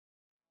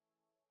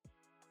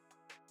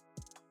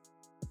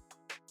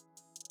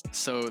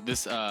So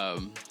this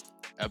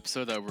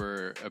episode that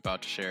we're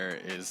about to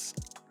share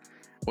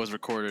was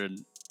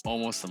recorded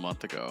almost a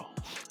month ago.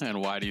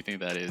 And why do you think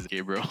that is,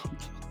 Gabriel?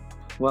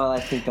 Well, I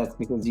think that's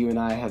because you and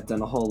I have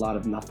done a whole lot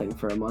of nothing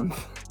for a month.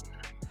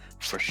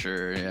 For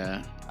sure,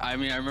 yeah. I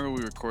mean, I remember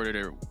we recorded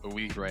it a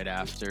week right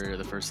after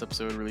the first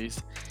episode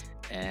released,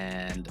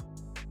 and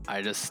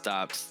I just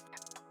stopped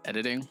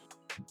editing.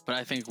 But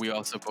I think we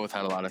also both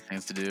had a lot of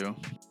things to do.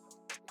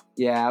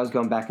 Yeah, I was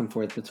going back and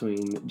forth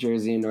between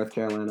Jersey and North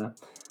Carolina.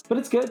 But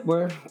it's good.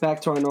 We're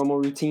back to our normal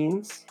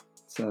routines.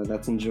 So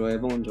that's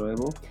enjoyable.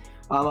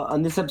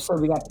 On this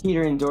episode, we got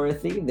Peter and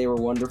Dorothy. They were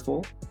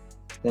wonderful.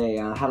 They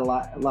had a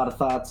lot of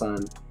thoughts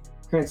on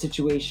current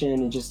situation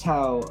and just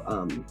how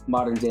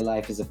modern day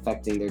life is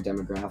affecting their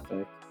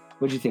demographic.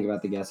 What do you think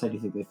about the guests? How do you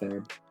think they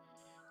fared?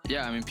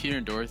 Yeah, I mean, Peter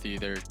and Dorothy,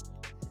 they're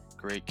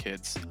great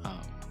kids.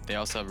 They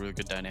also have a really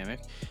good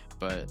dynamic,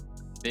 but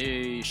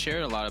they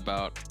shared a lot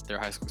about their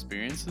high school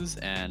experiences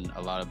and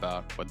a lot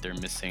about what they're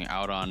missing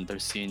out on their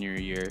senior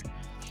year.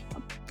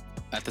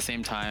 At the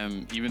same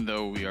time, even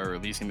though we are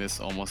releasing this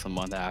almost a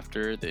month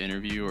after the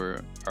interview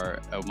or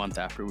a month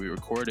after we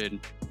recorded,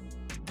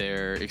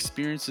 their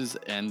experiences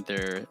and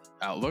their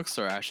outlooks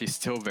are actually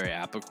still very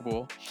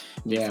applicable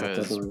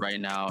because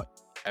right now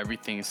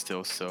everything is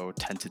still so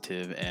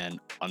tentative and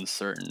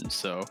uncertain.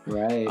 So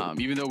right.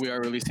 Even though we are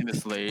releasing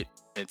this late,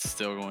 it's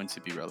still going to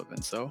be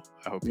relevant. So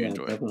I hope you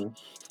enjoy it.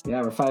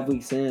 Yeah, we're 5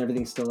 weeks in,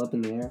 everything's still up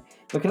in the air.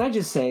 But can I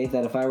just say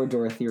that if I were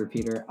Dorothy or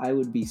Peter, I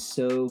would be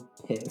so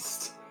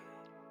pissed.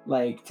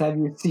 Like, to have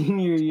your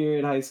senior year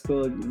in high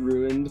school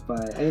ruined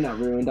by, I mean, not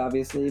ruined,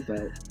 obviously,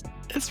 but...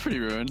 It's pretty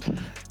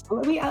ruined.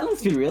 Well, I mean,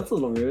 let's be real, it's a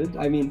little ruined.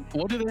 I mean...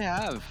 What do they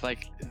have?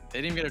 Like,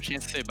 they didn't even get a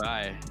chance to say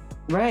bye.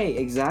 Right,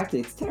 exactly.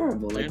 It's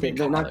terrible. Like,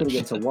 they're not going to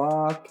get to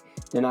walk.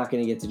 They're not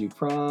going to get to do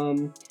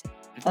prom.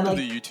 And like,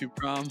 the YouTube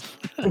prom.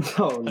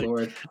 Oh, like,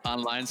 Lord.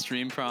 Online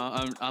stream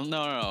prom.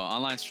 No.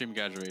 Online stream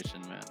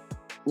graduation, man.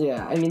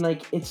 Yeah, I mean,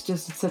 like, it's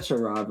such a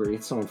robbery.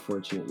 It's so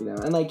unfortunate, you know?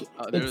 And, like,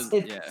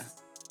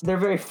 they're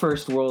very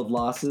first world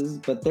losses,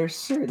 but they're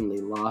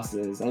certainly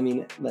losses. I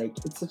mean, like,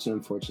 it's such an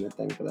unfortunate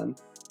thing for them.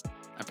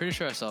 I'm pretty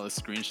sure I saw this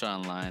screenshot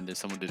online. There's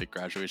someone did a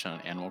graduation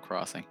on Animal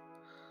Crossing.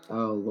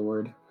 Oh,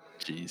 Lord.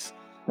 Jeez.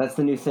 That's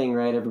the new thing,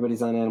 right?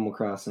 Everybody's on Animal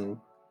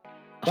Crossing.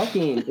 That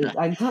game is,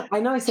 I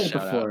know I said it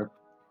before,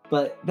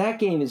 but that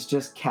game is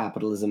just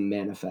capitalism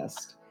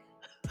manifest.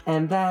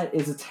 And that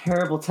is a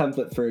terrible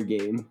template for a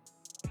game.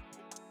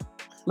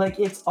 Like,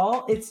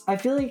 I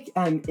feel like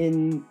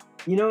in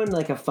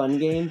like a fun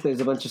game, there's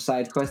a bunch of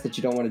side quests that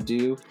you don't want to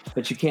do,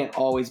 but you can't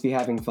always be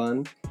having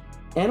fun.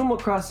 Animal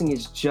Crossing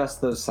is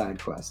just those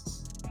side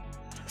quests.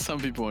 Some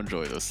people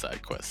enjoy those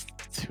side quests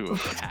to a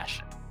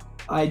passion.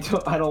 I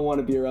don't want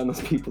to be around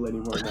those people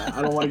anymore now.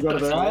 I don't want to go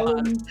to their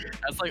island.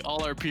 That's like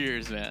all our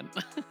peers, man.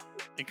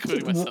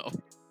 Including myself.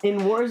 In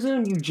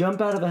Warzone, you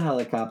jump out of a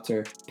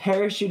helicopter,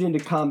 parachute into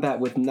combat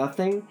with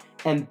nothing,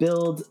 and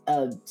build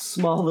a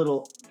small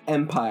little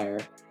empire.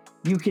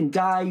 You can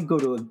die, you go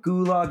to a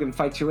gulag and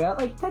fight your way out.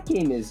 Like, that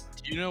game is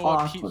Do you know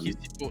awesome. What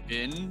keeps people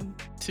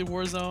into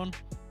Warzone?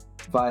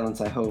 Violence,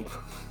 I hope.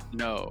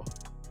 No.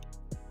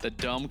 The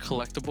dumb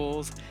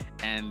collectibles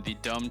and the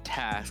dumb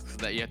tasks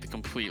that you have to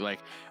complete, like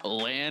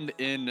land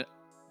in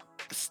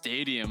the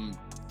stadium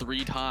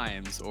 3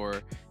 times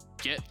or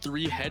get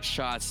 3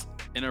 headshots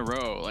in a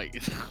row.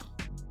 Like,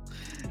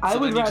 I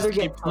would rather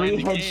get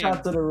 3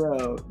 headshots in a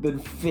row than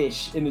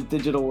fish in a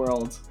digital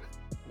world.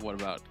 What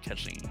about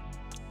catching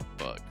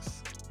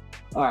bugs?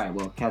 All right,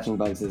 well, catching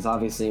bugs is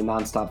obviously a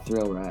non-stop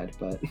thrill ride,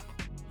 but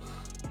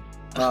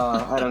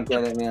I don't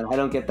get it, man. I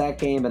don't get that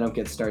game. I don't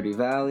get Stardew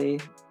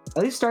Valley.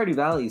 At least Stardew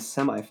Valley is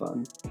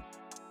semi-fun.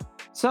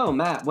 So,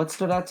 Matt, what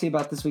stood out to you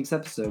about this week's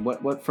episode?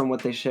 What from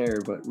what they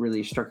shared, what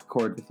really struck a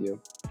chord with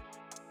you?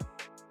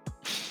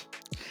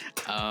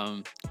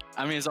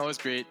 I mean, it's always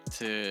great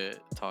to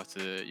talk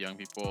to young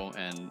people,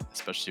 and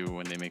especially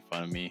when they make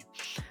fun of me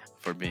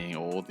for being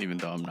old, even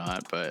though I'm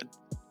not. But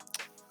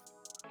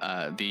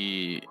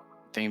the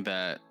thing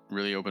that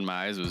really opened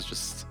my eyes was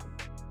just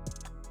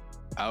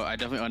I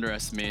definitely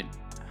underestimate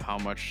how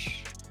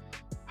much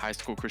high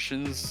school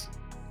Christians,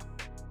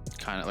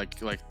 kind of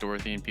like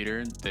Dorothy and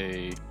Peter,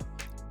 they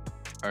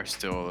are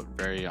still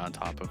very on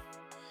top of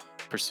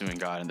pursuing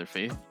God and their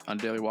faith on a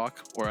daily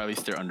walk, or at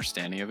least their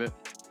understanding of it.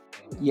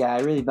 Yeah, I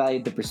really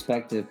valued the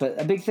perspective,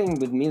 but a big thing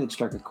with me that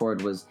struck a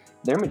chord was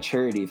their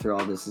maturity through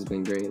all this has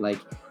been great.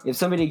 Like, if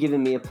somebody had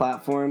given me a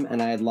platform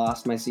and I had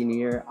lost my senior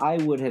year, I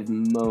would have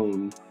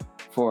moaned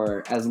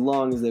for as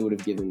long as they would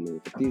have given me.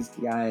 But these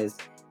guys,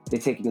 they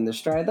take it in their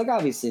stride. Like,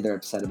 obviously they're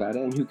upset about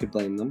it, and who could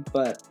blame them?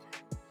 But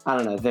I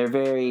don't know, they're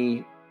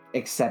very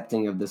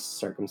accepting of the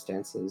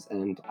circumstances,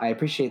 and I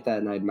appreciate that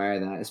and I admire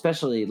that,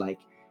 especially like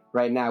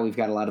right now we've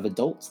got a lot of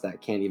adults that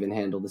can't even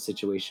handle the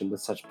situation with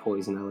such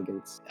poise and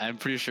elegance. I'm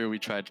pretty sure we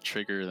tried to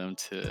trigger them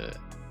to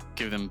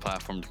give them a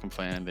platform to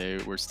complain, and they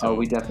were still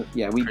we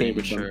baited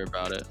mature them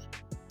about it.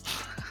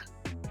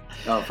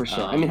 Oh, for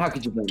sure. I mean, how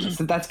could you blame them?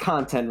 So that's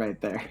content right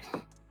there.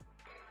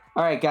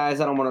 All right, guys,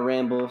 I don't want to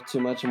ramble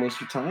too much and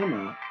waste your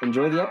time.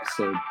 Enjoy the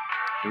episode.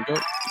 Here we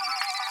go.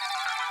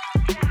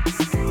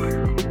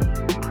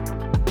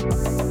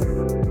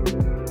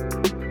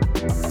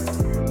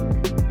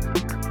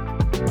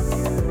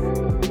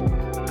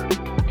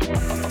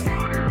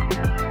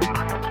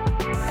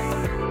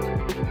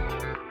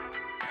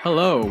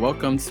 Hello,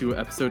 welcome to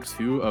episode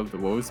 2 of the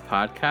Woes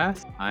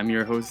podcast. I'm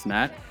your host,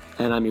 Matt.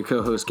 And I'm your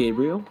co-host,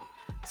 Gabriel.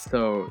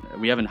 So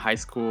we have a high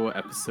school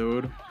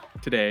episode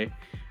today.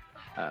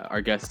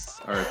 Our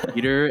guests are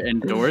Peter and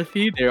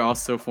Dorothy. They're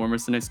also former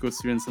Sunday school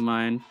students of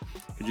mine.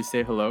 Could you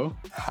say hello?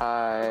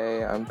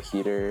 Hi, I'm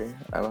Peter.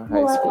 I'm a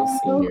high school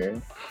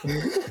senior.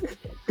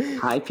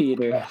 Hi,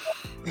 Peter.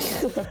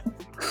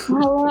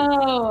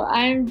 Hello,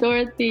 I'm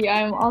Dorothy.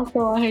 I'm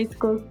also a high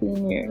school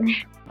senior.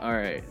 All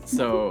right.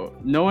 So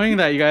knowing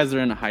that you guys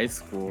are in high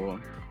school,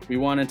 we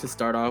wanted to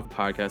start off the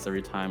podcast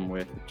every time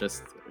with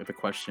just the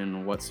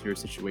question, what's your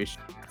situation?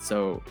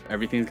 So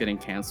everything's getting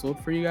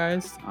canceled for you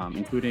guys,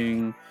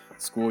 including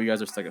school. You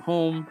guys are stuck at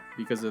home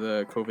because of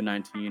the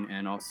COVID-19,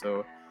 and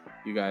also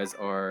you guys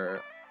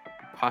are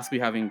possibly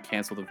having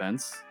canceled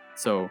events.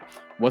 So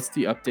what's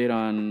the update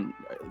on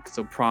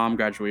prom,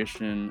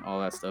 graduation,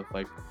 all that stuff?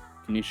 Like,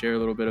 can you share a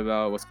little bit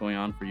about what's going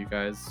on for you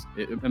guys?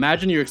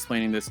 Imagine you're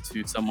explaining this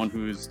to someone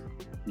who's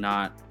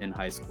not in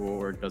high school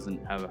or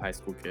doesn't have a high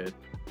school kid,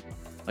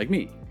 like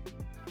me.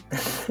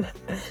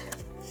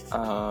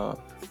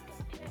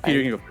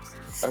 Peter, you can go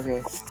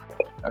first.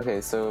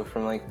 Okay, so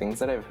from like things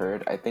that I've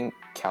heard, I think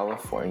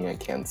California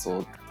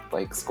canceled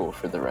like school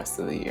for the rest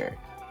of the year.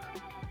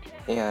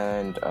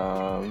 And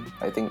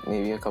I think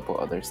maybe a couple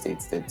other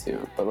states did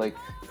too. But like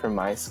for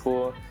my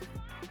school,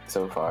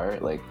 so far,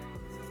 like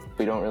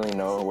we don't really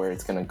know where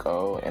it's gonna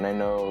go. And I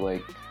know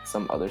like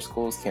some other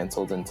schools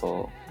canceled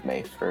until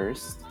May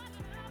 1st,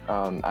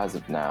 as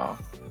of now.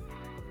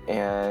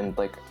 And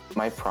like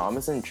my prom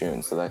is in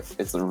June, so that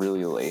it's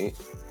really late.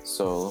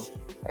 So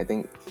I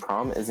think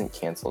prom isn't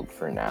canceled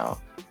for now.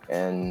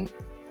 And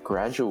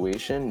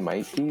graduation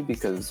might be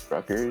because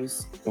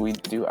Rutgers, we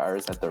do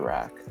ours at the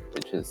RAC,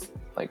 which is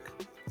like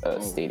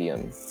a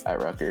stadium at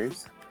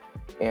Rutgers.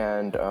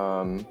 And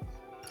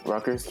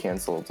Rutgers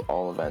canceled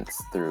all events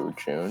through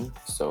June,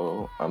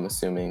 so I'm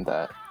assuming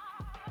that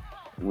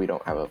we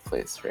don't have a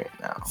place right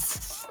now.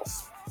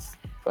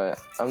 But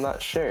I'm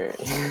not sure.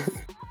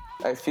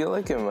 I feel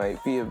like it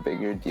might be a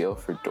bigger deal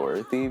for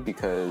Dorothy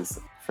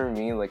because for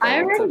me, like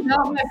I already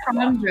got my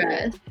prom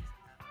dress,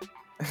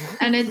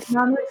 and it's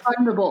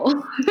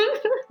non-refundable.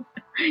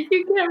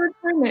 You can't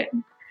return it.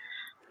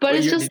 But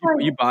it's just like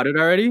you bought it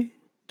already,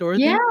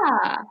 Dorothy?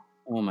 Yeah.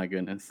 Oh my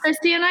goodness.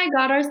 Christy and I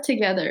got ours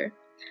together.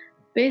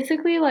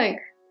 Basically, like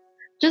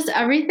just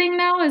everything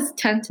now is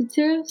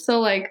tentative. So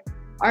like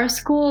our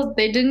school,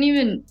 they didn't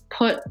even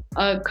put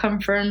a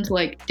confirmed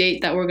like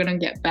date that we're gonna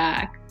get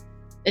back.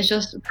 It's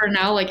just for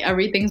now, like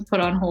everything's put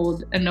on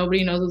hold and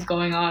nobody knows what's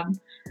going on.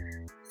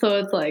 So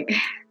it's like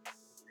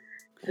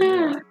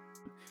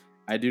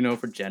I do know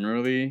for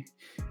generally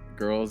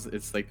girls,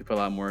 it's like they put a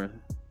lot more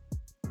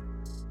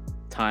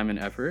time and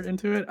effort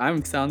into it.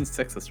 I'm sounding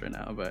sexist right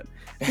now, but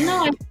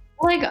no,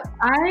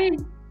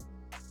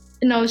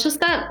 it's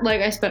just that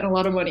like I spent a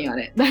lot of money on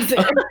it. That's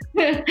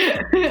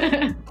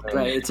it.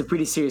 Right, it's a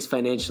pretty serious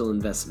financial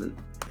investment.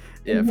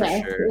 Yeah, for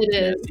Yes, sure. it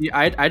is. See,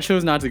 I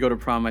chose not to go to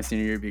prom my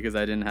senior year because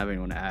I didn't have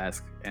anyone to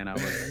ask, and I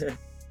was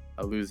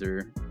a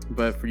loser.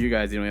 But for you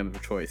guys, you don't have a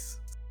choice.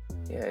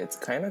 Yeah, it's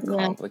kind of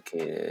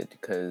complicated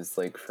because,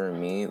 like, for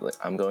me, like,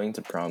 I'm going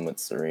to prom with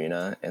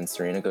Serena, and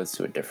Serena goes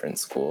to a different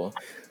school.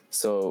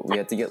 So we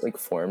had to get, like,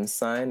 forms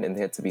signed, and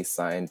they had to be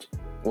signed.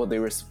 Well, they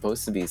were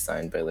supposed to be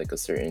signed by, like, a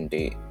certain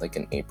date, like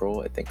in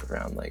April, I think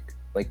around, like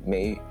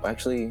May,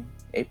 actually,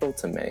 April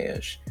to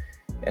May-ish.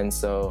 And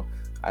so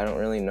I don't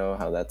really know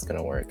how that's going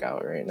to work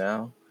out right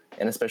now.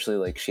 And especially,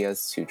 like, she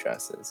has 2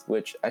 dresses,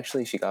 which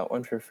actually she got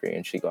one for free,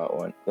 and she got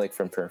one, like,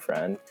 from her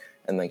friend,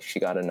 and, like, she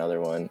got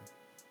another one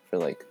for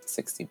like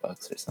 $60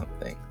 or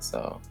something.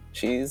 So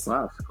she's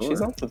on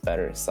the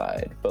better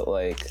side, but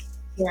like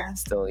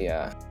still,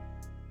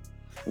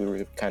 we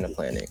were kind of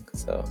planning.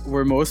 So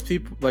were most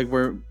people like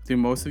do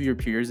most of your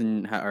peers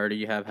and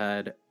already have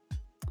had?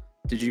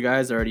 Did you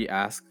guys already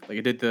ask?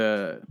 Like, did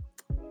the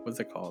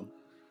what's it called?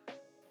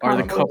 Are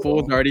the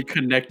couples already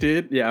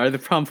connected? Yeah, are the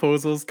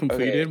promposals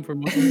completed for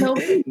most?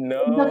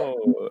 No.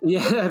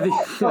 Yeah,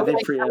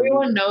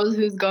 everyone knows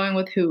who's going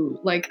with who.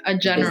 Like a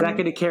general. Is that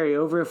going to carry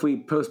over if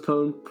we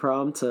postpone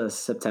prom to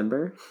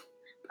September?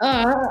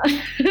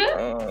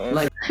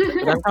 Like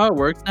that's how it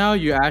works now.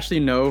 You actually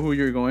know who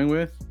you're going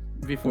with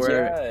before.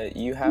 Yeah,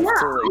 you have to.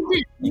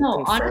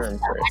 Like, honestly,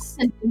 first.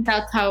 I didn't think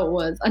that's how it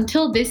was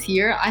until this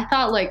year. I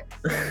thought like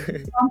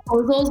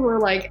proposals were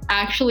like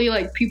actually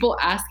like people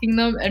asking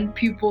them and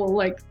people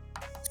like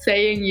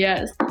saying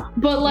yes,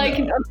 but like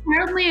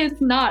apparently it's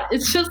not.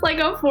 It's just like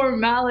a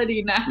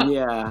formality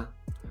now.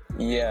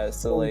 Yeah,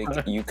 so like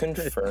you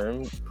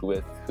confirm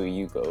with who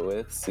you go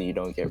with so you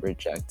don't get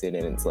rejected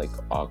and it's like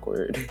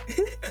awkward.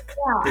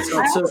 It's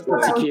called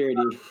social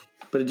security.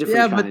 but a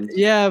different kind.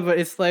 But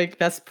it's like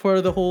that's part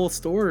of the whole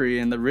story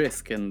and the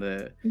risk and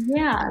the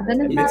then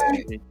it's not.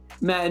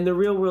 Matt, in the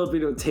real world, we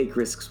don't take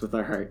risks with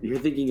our heart. You're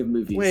thinking of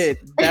movies. Wait,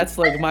 that's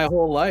like my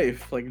whole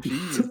life. Like,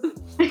 geez.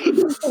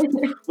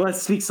 Well, that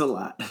speaks a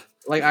lot.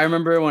 Like, I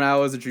remember when I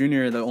was a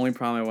junior, the only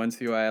prom I went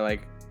to,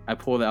 I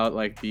pulled out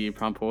like the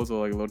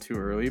promposal like a little too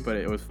early, but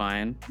it was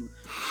fine.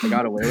 I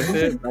got away with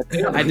it.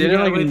 I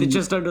didn't like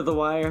just under the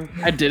wire.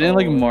 I didn't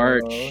like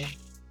March.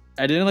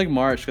 I didn't like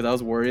March because I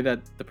was worried that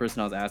the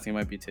person I was asking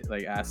might be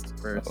asked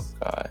first.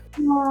 Oh God.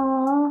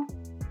 Aww.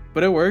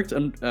 But it worked.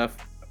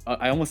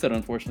 I almost said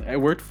unfortunately.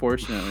 It worked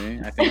fortunately,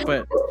 I think,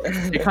 but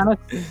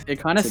it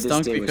kind of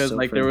stunk because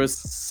like there was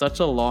such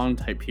a long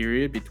time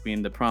period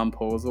between the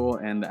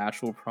promposal and the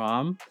actual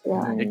prom.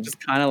 Yeah. It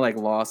just kind of like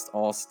lost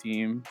all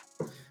steam.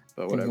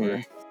 But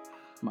whatever.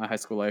 My high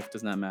school life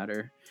does not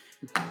matter.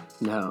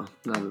 No,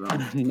 not at all.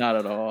 Not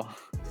at all.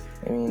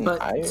 I mean,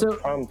 I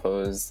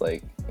promposed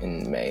like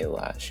in May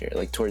last year,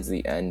 like towards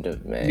the end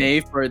of May. May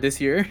for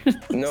this year?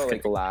 No,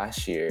 like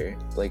last year,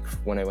 like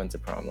when I went to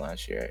prom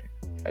last year.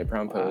 I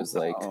promposed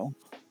like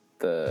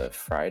the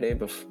Friday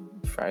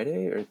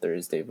or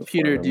Thursday before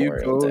Peter,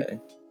 Memorial Day.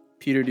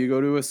 Peter, do you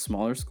go to a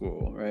smaller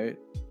school, right?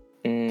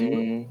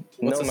 No,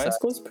 my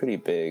school's pretty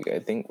big. I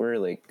think we're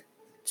like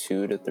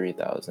 2,000 to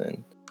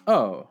 3,000.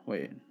 Oh,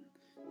 wait.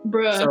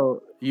 Bruh.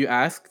 So you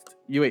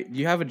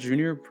have a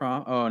junior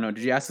prom? Oh no,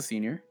 did you ask a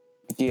senior?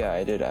 Yeah,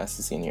 I did ask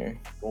the senior.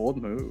 Bold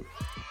move.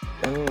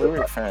 I mean, we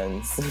were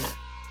friends.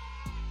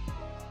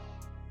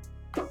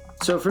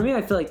 So for me,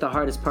 I feel like the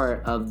hardest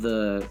part of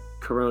the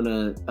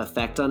corona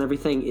effect on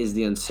everything is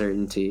the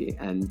uncertainty.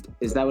 And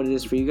is that what it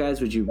is for you guys?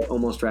 Would you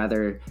almost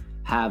rather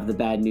have the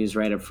bad news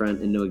right up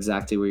front and know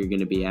exactly where you're going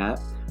to be at?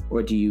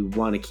 Or do you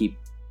want to keep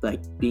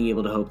like being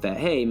able to hope that,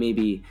 hey,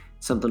 maybe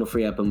something will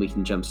free up and we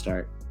can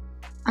jumpstart?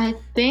 I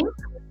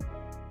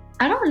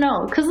don't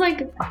know, because like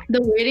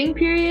the waiting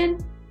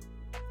period,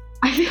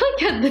 I feel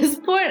like at this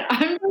point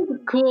I'm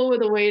just cool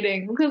with the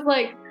waiting, because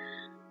like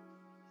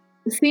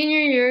senior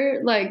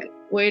year, like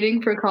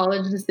waiting for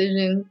college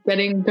decisions,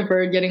 getting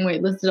deferred, getting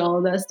waitlisted, all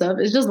of that stuff,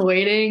 it's just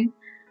waiting.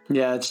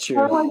 Yeah, it's true.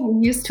 I'm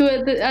like used to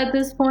it at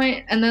this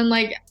point, and then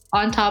like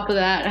on top of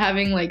that,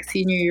 having like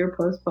senior year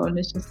postponed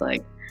is just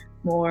like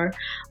more.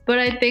 But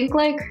I think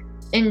like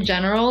in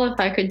general, if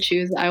I could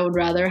choose, I would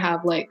rather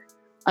have like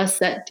a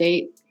set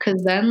date,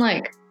 because then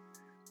like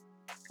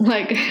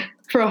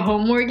for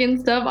homework and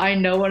stuff, I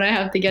know when I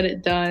have to get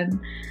it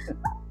done.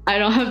 I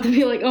don't have to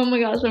be like, oh my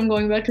gosh, I'm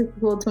going back to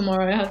school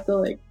tomorrow. I have to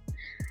like,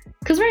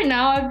 because right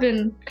now I've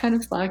been kind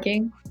of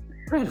slacking.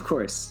 Right, of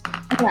course.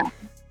 Yeah.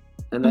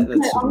 And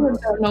that's I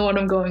don't know when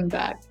I'm going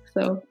back,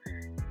 so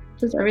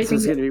just everything. So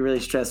it's going to be really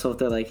stressful if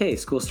they're like, hey,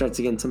 school starts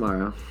again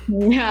tomorrow.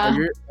 Yeah.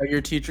 Are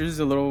your teachers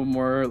a little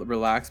more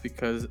relaxed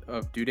because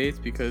of due dates,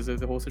 because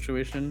of the whole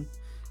situation?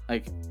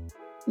 Like,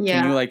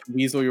 yeah. Can you like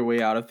weasel your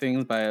way out of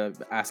things by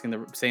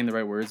saying the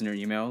right words in your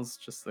emails?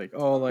 Just like,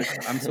 oh, like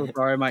I'm so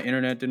sorry, my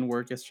internet didn't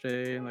work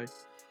yesterday. Like,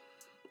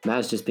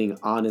 Matt's just being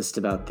honest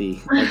about the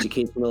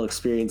educational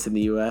experience in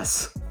the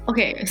U.S.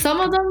 Okay, some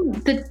of them.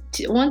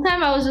 One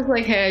time I was just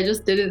like, "Hey, I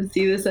just didn't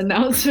see this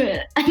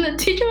announcement," and the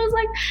teacher was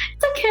like,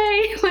 "It's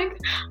okay, like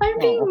I'm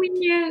being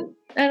lenient,"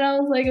 and I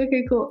was like,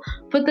 "Okay, cool."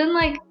 But then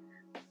like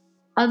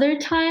other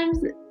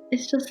times,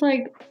 it's just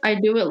like I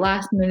do it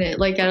last minute,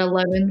 like at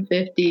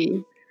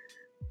 11:50.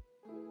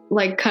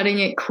 Like cutting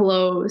it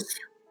close.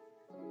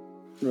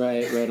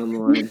 Right on the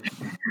line.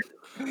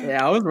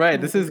 Yeah, I was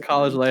right. This is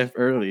college life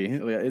early.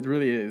 It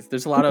really is.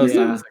 There's a lot of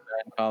assignments like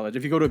that in college.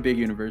 If you go to a big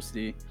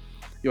university,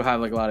 you'll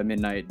have like a lot of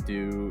midnight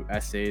due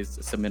essays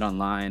to submit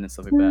online and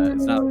stuff like that.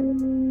 It's not.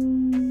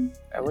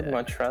 I would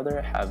much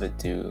rather have it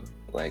due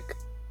like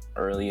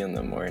early in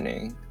the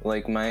morning.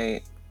 Like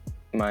my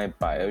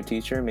bio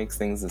teacher makes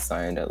things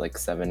assigned at like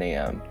 7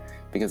 a.m.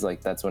 because like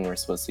that's when we're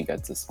supposed to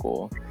get to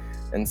school,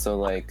 and so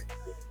like.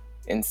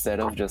 Instead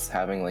of just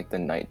having like the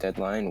night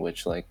deadline,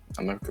 which like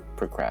I'm a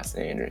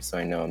procrastinator, so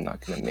I know I'm not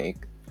gonna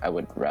make, I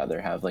would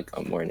rather have like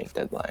a morning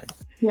deadline.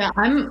 Yeah,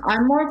 I'm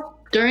more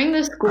during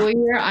the school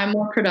year. I'm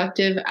more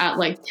productive at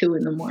like 2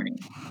 a.m.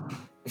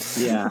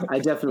 Yeah, I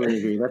definitely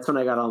agree. That's when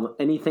I got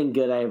anything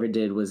good I ever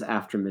did was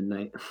after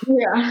midnight.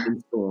 Yeah. In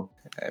school.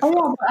 Oh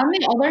yeah. But on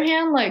the other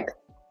hand, like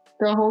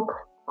the whole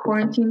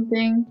quarantine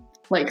thing,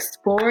 like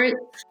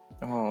sports.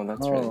 Oh,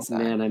 that's really sad.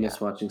 Man, I miss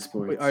watching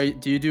sports.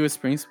 Wait, do you do a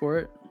spring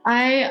sport?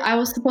 I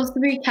was supposed to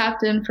be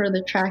captain for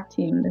the track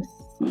team this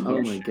season.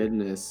 Oh my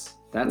goodness,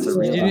 that's a You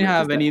real. didn't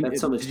have any.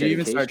 That's so much did you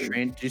even start dedication.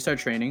 train? Did you start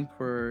training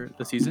for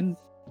the season?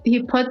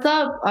 He puts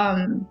up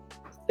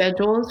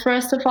schedules for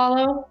us to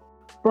follow,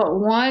 but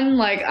one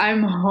like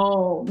I'm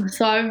home,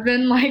 so I've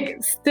been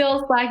like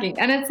still slacking,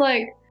 and it's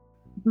like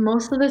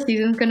most of the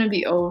season's gonna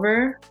be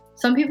over.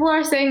 Some people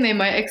are saying they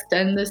might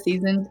extend the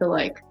season to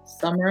like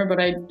summer,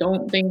 but I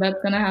don't think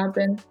that's gonna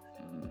happen.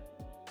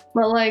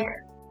 But like.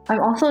 I'm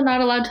also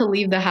not allowed to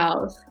leave the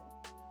house,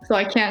 so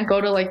I can't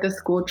go to like the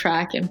school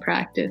track and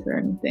practice or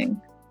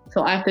anything.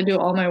 So I have to do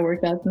all my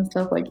workouts and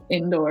stuff like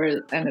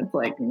indoors, and it's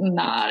like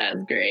not as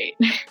great.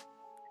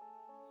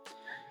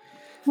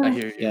 I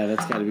hear you. Yeah,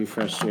 that's got to be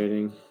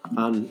frustrating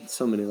on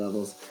so many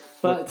levels.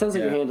 But it sounds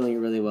like you're handling it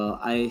really well.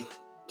 I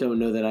don't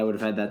know that I would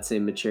have had that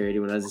same maturity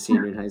when I was a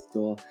senior in high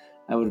school.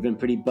 I would have been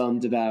pretty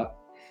bummed about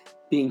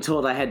being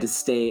told I had to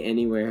stay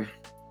anywhere.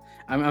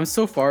 I'm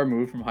so far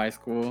removed from high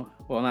school.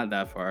 Well, not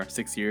that far.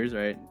 6 years,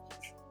 right?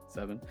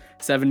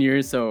 7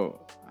 years.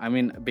 So I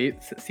mean,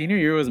 senior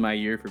year was my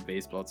year for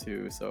baseball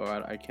too. So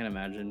I can't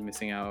imagine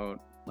missing out.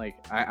 Like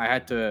I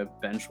had to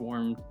bench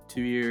warm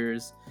 2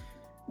 years,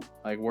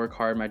 like work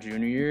hard my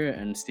junior year,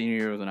 and senior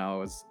year was when I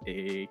was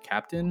a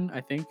captain.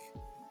 I think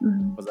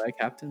was I a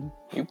captain?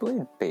 You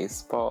played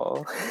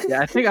baseball?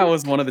 Yeah, I think I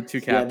was one of the two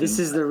captains. Yeah, this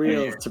is the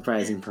real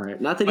surprising part.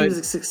 Not that he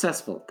was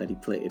successful, that he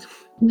played.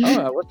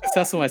 Oh, I was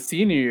successful my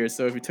senior year,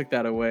 so if you took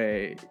that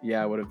away,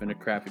 yeah, I would have been a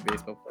crappy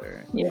baseball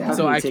player. Yeah.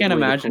 So I can't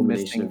imagine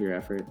missing missing of your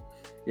effort.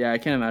 Yeah, I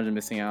can't imagine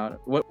missing out.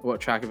 What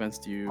track events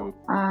do you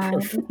I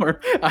perform?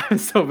 I'm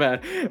so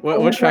bad.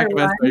 What track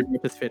events are you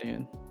participating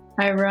in?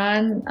 I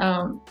run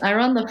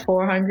the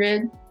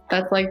 400.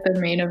 That's like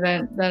the main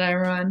event that I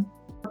run.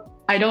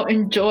 I don't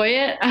enjoy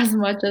it as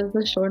much as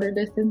the shorter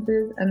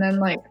distances, and then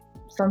like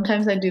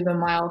sometimes I do the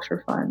mile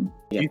for fun.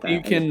 Do you think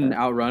you can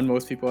outrun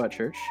most people at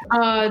church?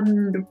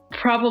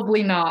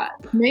 Probably not.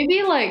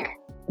 Maybe like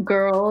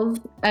girls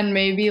and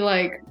maybe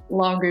like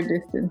longer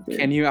distances.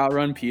 Can you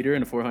outrun Peter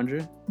in a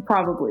 400?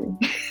 Probably.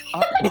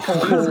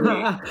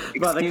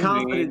 Well, the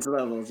confidence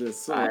level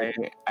just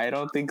I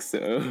don't think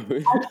so.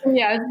 Actually,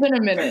 yeah, it's been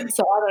a minute,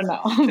 so I don't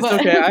know. It's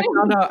okay.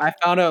 I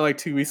found out like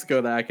 2 weeks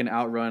ago that I can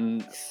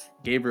outrun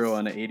Gabriel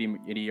on an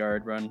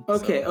 80-yard run.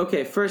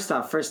 Okay. First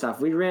off,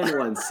 we ran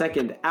one.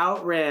 Second,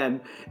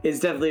 outran is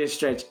definitely a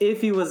stretch.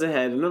 If he was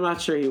ahead, and I'm not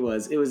sure he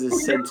was, it was a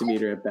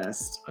centimeter at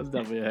best. That's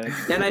definitely ahead.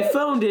 And I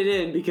phoned it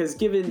in because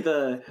given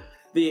the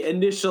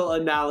initial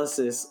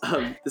analysis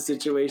of the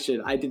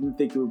situation, I didn't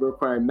think it would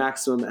require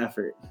maximum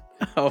effort.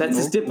 That's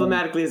as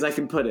diplomatically as I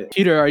can put it.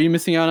 Peter, are you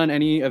missing out on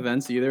any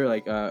events either,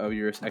 like of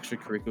your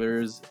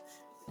extracurriculars?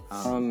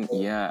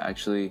 Yeah,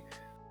 actually,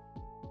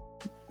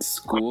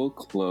 school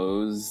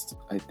closed,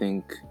 I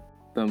think,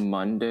 the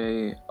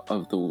Monday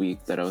of the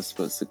week that I was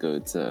supposed to go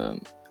to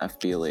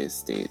FBLA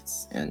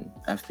States. And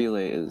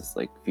FBLA is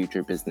like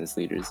Future Business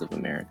Leaders of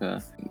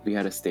America. We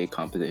had a state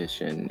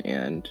competition,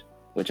 and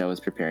which I was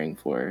preparing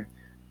for.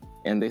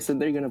 And they said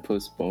they're going to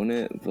postpone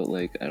it, but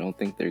like I don't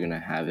think they're going to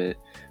have it,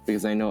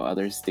 because I know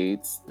other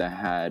states that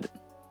had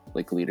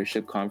like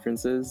leadership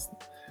conferences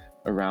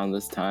around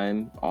this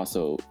time,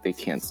 also they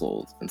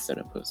canceled instead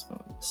of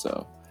postponed.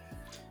 So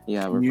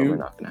yeah, we're probably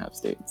not going to have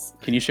states.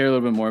 Can you share a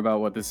little bit more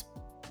about what this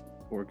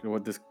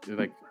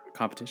like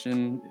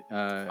competition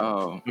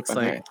looks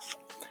like?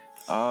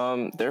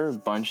 There are a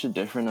bunch of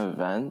different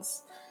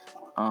events.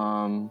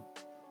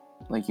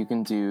 Like you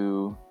can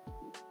do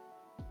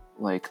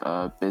like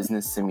a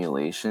business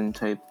simulation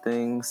type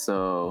thing.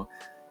 So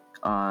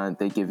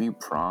they give you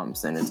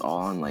prompts, and it's all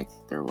on like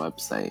their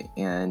website,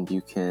 and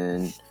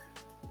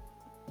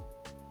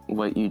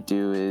what you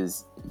do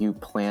is you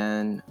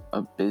plan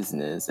a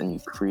business and you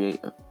create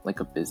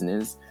a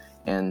business,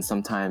 and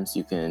sometimes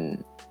you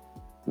can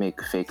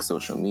make fake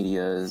social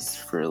medias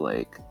for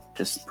like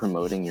just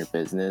promoting your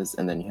business,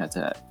 and then you have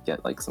to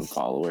get like some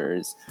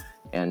followers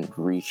and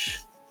reach,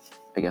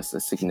 I guess, a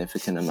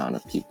significant amount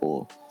of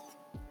people,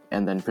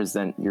 and then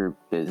present your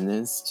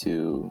business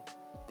to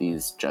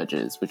these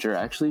judges, which are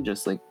actually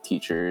just like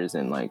teachers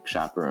and like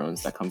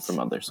chaperones that come from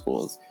other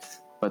schools,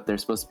 but they're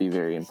supposed to be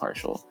very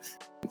impartial.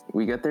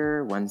 We get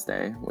there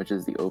Wednesday, which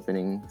is the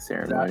opening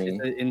ceremony. Is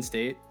it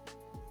in-state?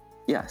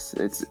 Yes,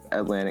 it's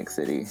Atlantic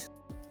City.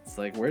 It's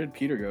like, where did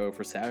Peter go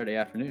for Saturday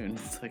afternoon?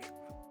 It's like,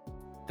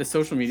 the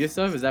social media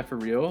stuff, is that for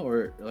real,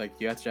 or like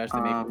you have to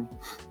actually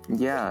make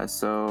Yeah,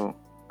 so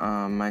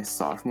my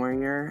sophomore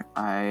year,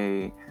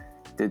 I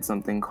did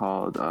something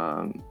called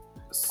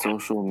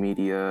social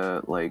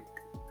media, like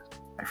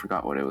I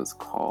forgot what it was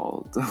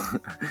called.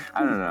 I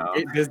don't know.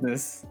 Great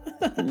business.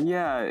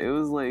 Yeah, it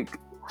was like,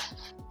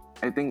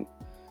 I think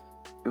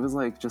it was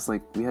like just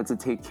like we had to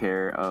take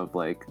care of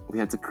like we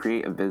had to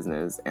create a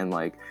business and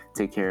like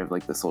take care of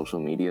like the social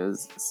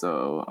medias.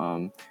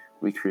 So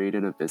we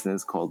created a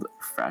business called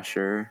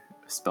Fresher,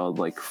 spelled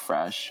like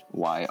fresh,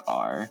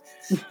 YR,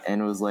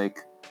 and it was like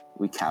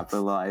we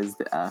capitalized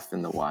the F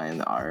and the Y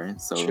and the R,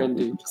 so Trendy.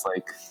 we could just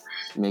like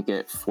make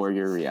it for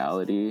your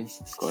reality,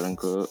 quote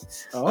unquote.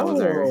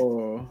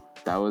 Oh,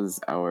 That was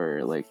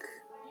our like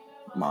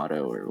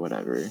motto or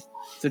whatever.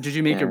 So did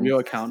you make a real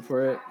account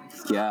for it?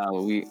 Yeah,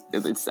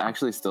 it's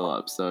actually still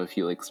up. So if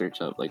you like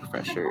search up like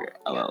Fresher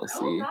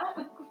LLC,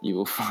 you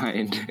will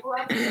find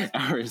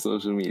our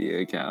social media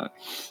account.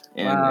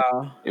 And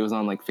it was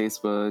on like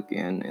Facebook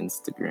and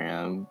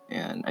Instagram,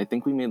 and I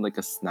think we made like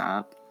a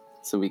Snap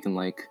so we can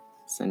like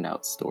send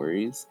out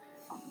stories.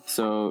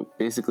 So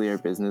basically our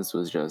business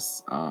was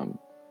just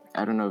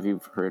I don't know if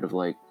you've heard of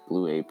like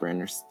Blue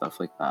Apron or stuff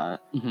like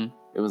that. Mm-hmm.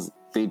 It was,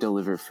 they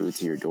deliver food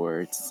to your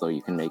door so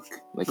you can make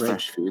like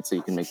fresh food, so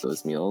you can make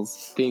those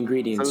meals. The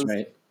ingredients, So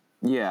right?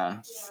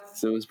 Yeah.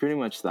 So it was pretty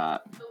much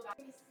that.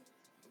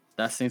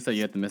 That seems like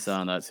you have to miss out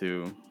on that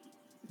too.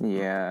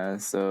 Yeah,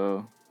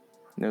 so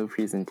no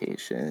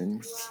presentation.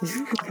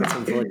 That's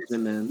unfortunate,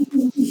 man.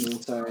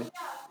 I'm sorry.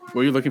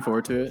 Were you looking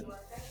forward to it?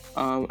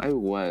 I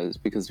was,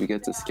 because we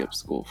get to skip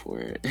school for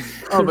it.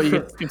 Oh, but you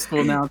get to skip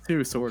school now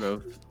too, sort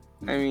of.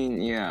 I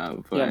mean, yeah,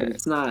 but Yeah, but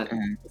it's not.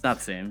 It's not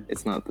the same.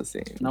 it's not the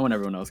same. Not when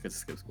everyone else gets to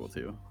skip school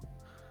too.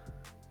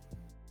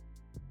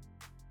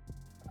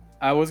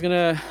 I was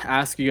gonna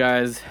ask you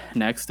guys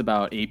next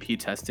about AP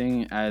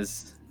testing.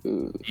 As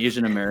Ooh.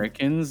 Asian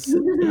Americans,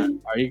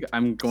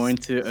 I'm going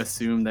to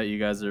assume that you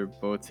guys are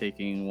both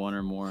taking one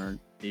or more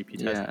AP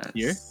tests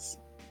here. Yes.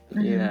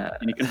 Mhm. Yeah.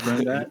 Can you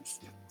confirm that?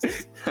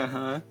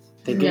 Uh-huh.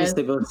 Thank goodness Yes.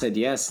 they both said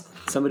yes.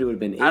 Somebody would have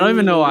been. I don't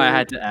even know why I idiot.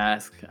 had to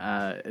ask.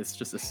 It's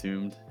just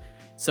assumed.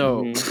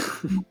 So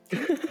Mhm.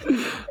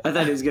 I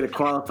thought he was gonna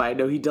qualify.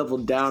 No, he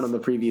doubled down on the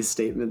previous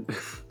statement.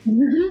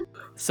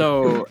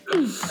 So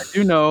I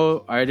do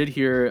know, I did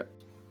hear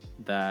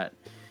that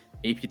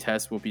AP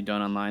tests will be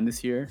done online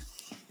this year.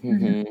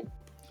 Mhm.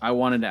 I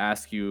wanted to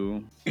ask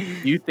you, do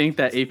you think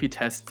that AP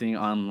testing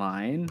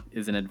online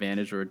is an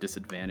advantage or a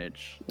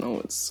disadvantage? No,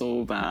 it's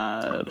so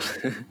bad.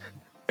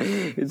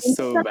 It's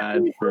so bad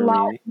a for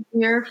lot me.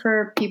 easier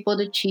for people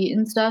to cheat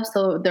and stuff,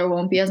 so there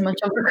won't be as much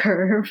of a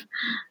curve.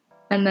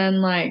 And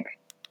then like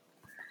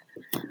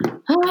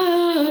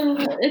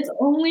it's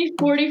only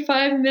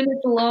 45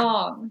 minutes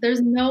long.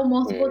 There's no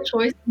multiple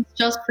choice, it's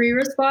just free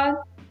response.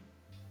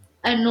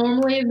 And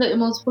normally the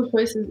multiple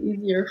choice is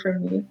easier for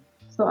me.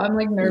 So I'm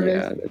like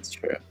nervous. Yeah, that's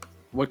true.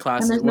 What And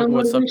class? there's no What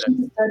motivation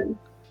subject? to study.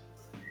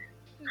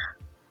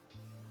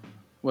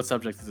 What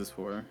subject is this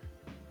for?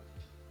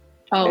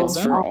 Oh,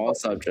 It's for all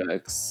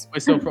subjects.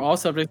 Wait, so for all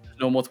subjects, there's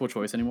no multiple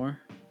choice anymore?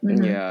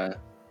 mhm. Yeah,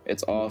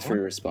 it's all free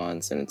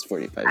response and it's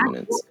 45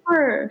 minutes.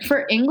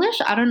 For English,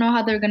 I don't know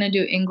how they're gonna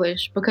do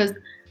English because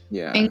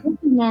Yeah, English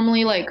is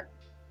normally like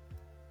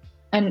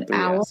an 3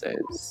 hour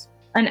essays.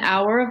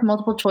 of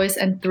multiple choice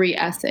and 3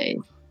 essays.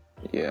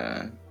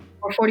 Yeah.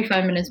 Or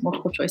 45 minutes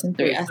multiple choice and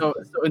 3 Okay, essays.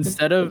 so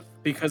instead of,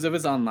 because of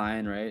it's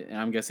online, right? And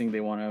I'm guessing they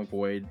want to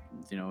avoid,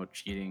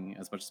 cheating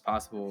as much as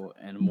possible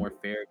and a more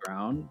fair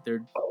ground.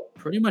 They're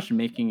pretty much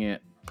making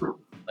it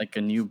like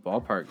a new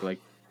ballpark. Like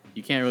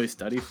you can't really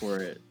study for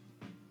it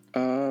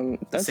the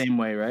That's same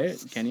way, right?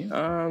 Can you?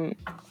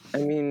 I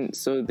mean,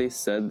 so they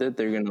said that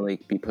they're gonna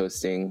like be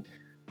posting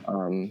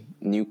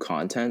new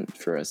content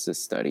for us to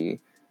study,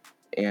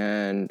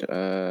 and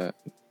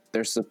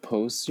they're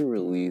supposed to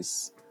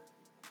release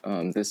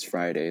this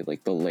Friday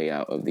like the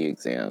layout of the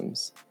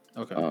exams,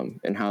 Okay.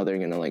 and how they're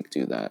gonna like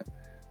do that.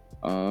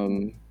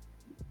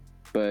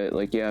 But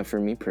like, yeah, for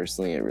me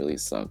personally, it really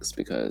sucks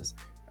because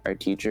our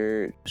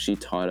teacher, she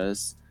taught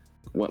us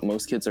what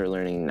most kids are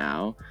learning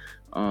now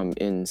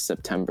in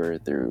September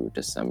through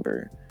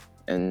December,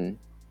 and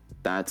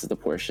that's the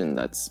portion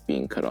that's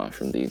being cut off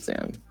from the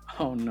exam.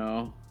 Oh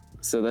no.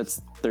 So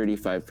that's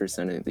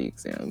 35% of the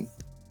exam.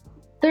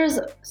 There's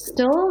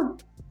still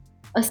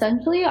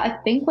essentially, I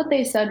think what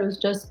they said was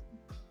just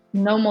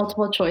no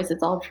multiple choice,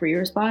 it's all free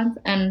response.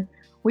 And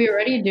we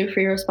already do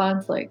free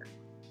response, like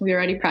we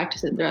already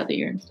practice it throughout the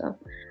year and stuff.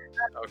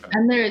 Okay.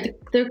 And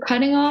they're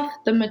cutting off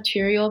the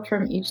material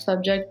from each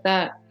subject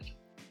that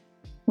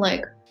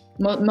like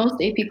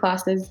most AP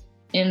classes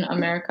in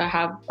America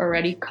have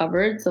already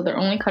covered. So they're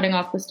only cutting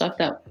off the stuff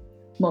that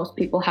most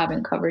people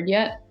haven't covered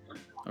yet.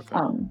 Okay.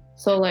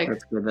 So like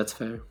That's good. That's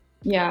fair.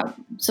 yeah,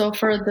 so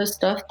for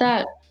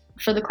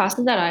the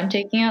classes that I'm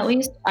taking at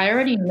least, I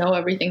already know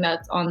everything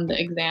that's on the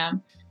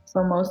exam.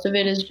 So most of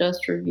it is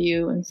just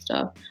review and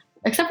stuff.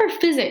 Except for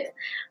physics.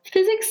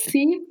 Physics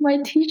C, my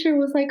teacher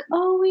was like,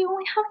 "Oh, we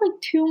only have like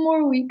 2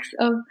 more weeks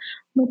of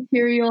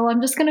material.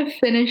 I'm just gonna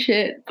finish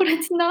it." But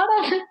it's not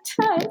on a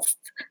test.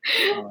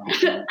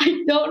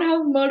 I don't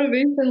have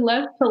motivation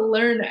left to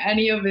learn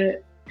any of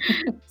it.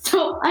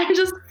 So I'm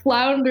just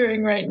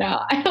floundering right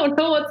now. I don't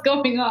know what's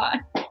going on.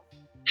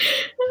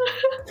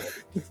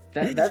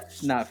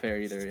 That's not fair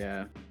either.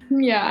 Yeah.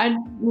 Yeah,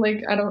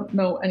 I don't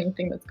know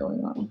anything that's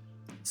going on.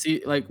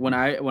 See, like when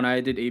I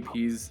did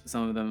APs,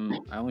 some of them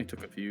I only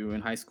took a few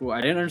in high school.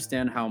 I didn't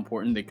understand how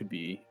important they could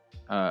be,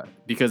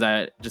 because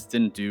I just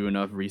didn't do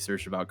enough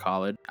research about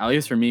college. At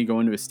least for me,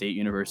 going to a state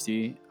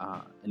university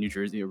in New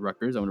Jersey,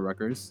 Rutgers. I went to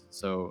Rutgers,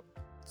 so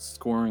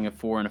scoring a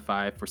 4 and a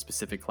 5 for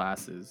specific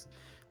classes,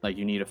 like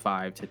you need a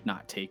 5 to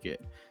not take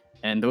it,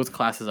 and those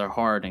classes are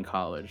hard in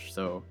college.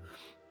 So,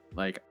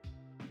 like,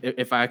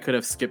 if I could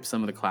have skipped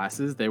some of the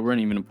classes, they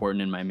weren't even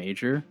important in my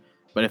major.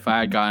 But if I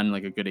had gotten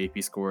like a good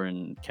AP score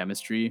in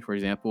chemistry, for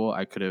example,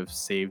 I could have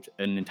saved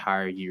an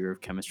entire year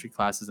of chemistry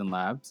classes and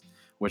labs,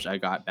 which I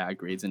got bad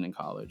grades in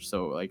college.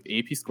 So like the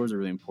AP scores are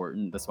really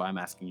important. That's why I'm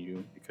asking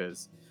you,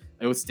 because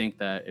it would stink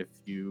that if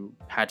you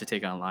had to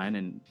take it online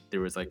and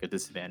there was like a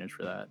disadvantage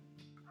for that.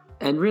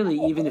 And really,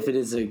 even if it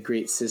is a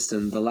great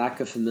system, the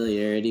lack of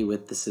familiarity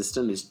with the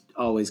system is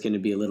always going to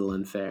be a little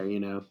unfair, you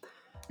know?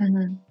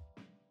 Mm-hmm.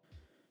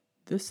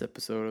 This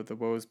episode of the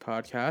Woes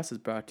podcast is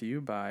brought to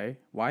you by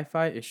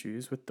Wi-Fi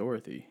issues with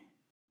Dorothy.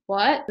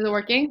 What? Is it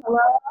working? Hello?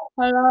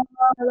 Hello?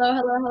 Hello?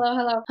 Hello?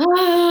 Hello?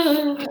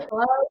 Hello?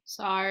 Hello?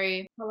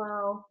 Sorry.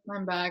 Hello?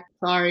 I'm back.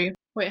 Sorry.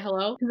 Wait,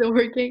 hello? Is it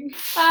working?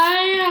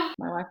 Hi.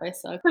 My Wi-Fi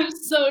sucks. I'm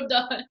so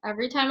done.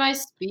 Every time I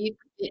speak,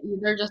 it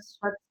either just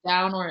shuts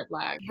down or it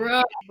lags.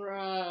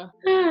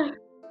 Bruh.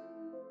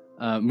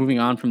 Moving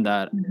on from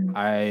that, Mhm.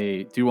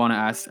 I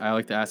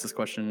like to ask this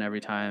question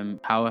every time.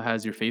 How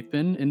has your faith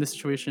been in this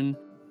situation?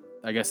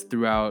 I guess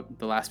throughout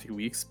the last few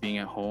weeks, being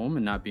at home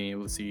and not being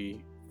able to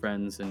see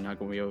friends and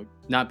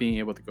not being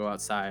able to go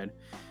outside.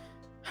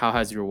 How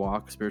has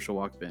your spiritual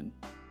walk been?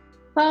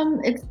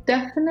 It's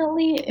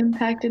definitely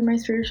impacted my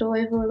spiritual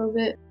life a little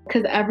bit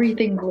because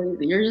everything's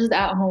lazy. You're just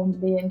at home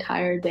the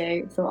entire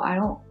day, so I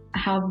don't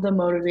have the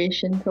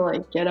motivation to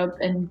like get up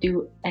and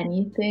do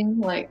anything.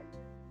 Like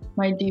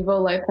my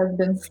Devo life has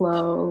been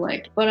slow,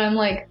 but I'm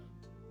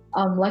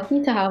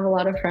lucky to have a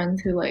lot of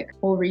friends who like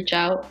will reach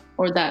out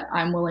or that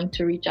I'm willing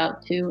to reach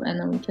out to, and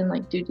then we can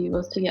like do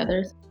Devos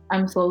together.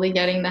 I'm slowly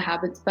getting the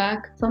habits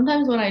back.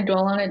 Sometimes when I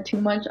dwell on it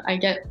too much, I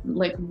get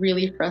like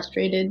really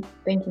frustrated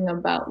thinking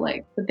about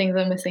like the things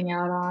I'm missing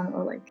out on,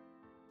 or like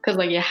because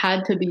like it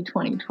had to be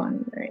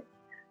 2020, right?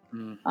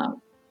 Mm.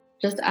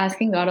 Just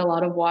asking God a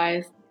lot of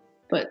whys,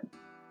 but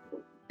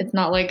it's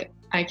not like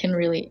I can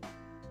really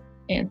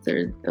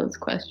answer those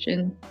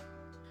questions.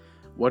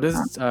 What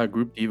does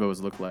group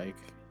devos look like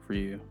for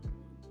you?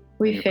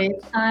 We and your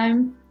friends?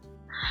 FaceTime.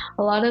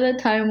 A lot of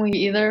the time, we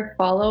either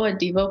follow a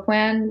Devo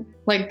plan,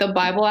 like the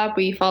Bible app.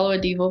 We follow a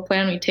Devo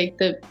plan. We take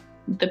the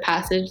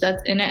passage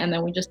that's in it, and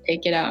then we just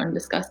take it out and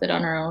discuss it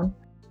on our own.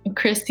 And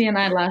Christy and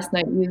I last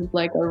night used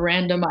like a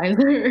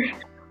randomizer,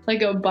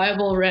 like a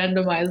Bible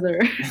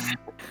randomizer.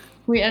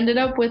 We ended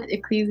up with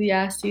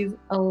Ecclesiastes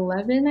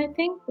 11, I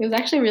think. It was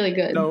actually really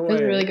good. No It was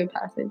a way. really good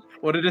passage.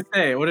 What did it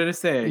say? What did it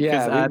say?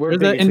 Yeah, we're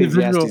there's an big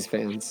individual. Ecclesiastes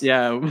fans.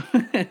 Yeah,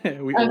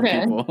 we old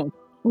Okay. people.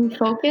 We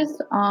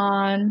focused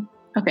on.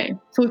 Okay,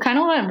 so we kind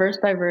of went verse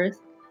by verse.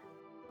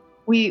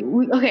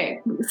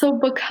 Okay, so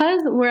because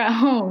we're at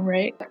home,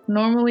 right?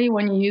 Normally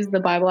when you use the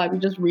Bible app, you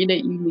just read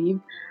it, you leave,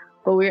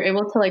 but we were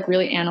able to like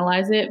really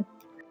analyze it.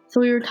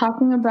 So we were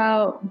talking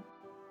about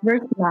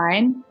verse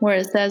 9, where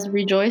it says,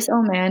 "Rejoice,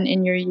 O man,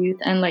 in your youth,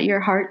 and let your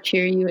heart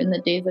cheer you in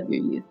the days of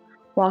your youth.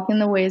 Walk in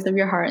the ways of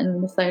your heart and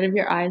in the sight of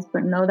your eyes,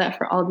 but know that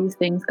for all these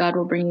things God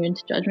will bring you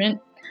into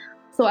judgment."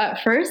 So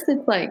at first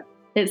it's like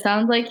it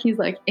sounds like he's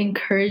like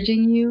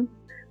encouraging you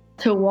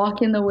to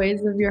walk in the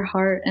ways of your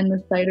heart and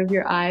the sight of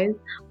your eyes.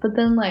 But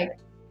then, like,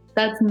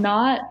 that's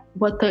not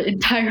what the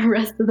entire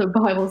rest of the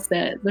Bible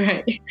says,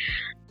 right?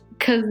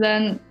 Because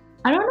then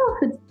I don't know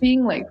if it's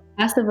being like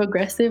passive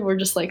aggressive or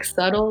just like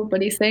subtle,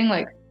 but he's saying,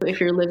 like, if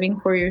you're living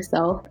for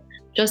yourself,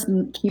 just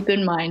keep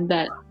in mind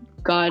that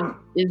God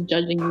is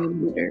judging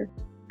you later.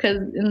 Because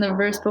in the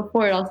verse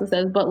before, it also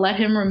says, "But let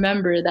him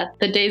remember that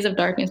the days of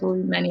darkness will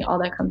be many, all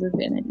that comes with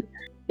vanity."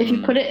 If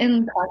you put it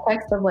in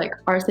context of like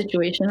our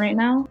situation right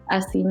now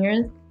as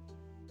seniors,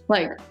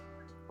 like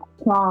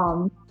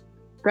prom,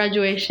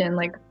 graduation,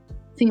 like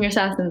senior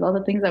assassins, all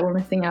the things that we're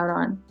missing out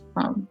on,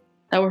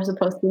 that we're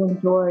supposed to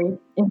enjoy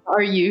in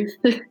our youth,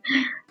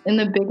 in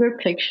the bigger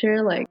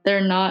picture, like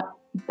they're not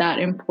that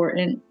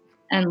important,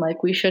 and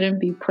like we shouldn't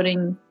be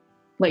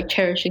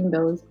cherishing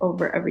those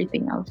over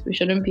everything else. We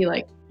shouldn't be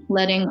like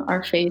letting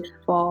our faith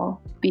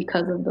fall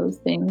because of those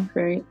things,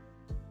 right?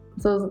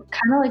 So it's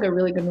kind of like a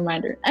really good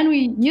reminder. And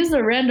we use a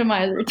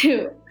randomizer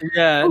too.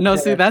 Yeah, no,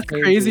 see, that's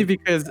crazy. crazy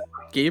because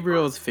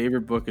Gabriel's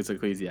favorite book is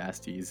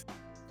Ecclesiastes.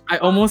 I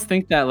almost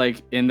think that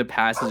like in the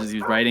passages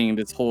he's writing,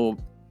 this whole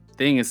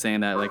thing is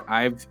saying that like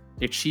I've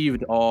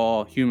achieved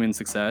all human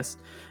success,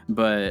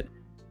 but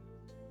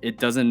it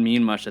doesn't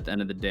mean much at the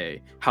end of the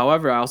day.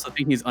 However, I also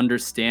think he's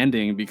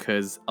understanding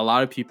because a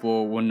lot of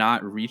people will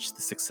not reach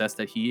the success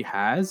that he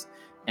has,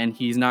 and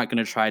he's not going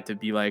to try to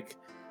be like,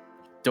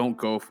 don't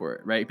go for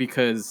it, right?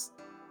 Because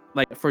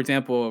like, for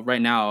example,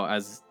 right now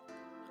as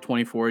a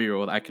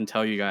 24-year-old, I can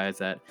tell you guys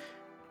that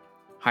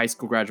high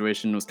school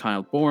graduation was kind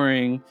of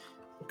boring.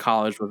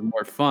 College was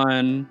more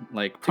fun,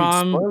 like Dude,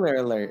 prom. spoiler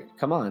alert!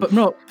 Come on. But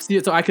no, see,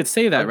 so I could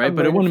say that, right? I'm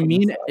But it learning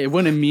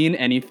wouldn't from mean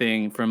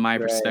anything from my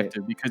Right.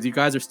 perspective because you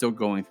guys are still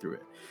going through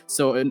it.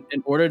 So in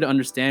order to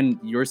understand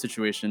your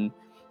situation,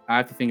 I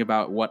have to think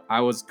about what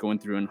I was going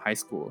through in high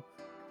school.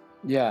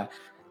 Yeah.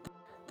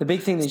 The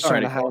big thing that he's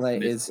Sorry trying to to go off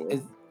highlight Sunday is,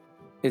 school.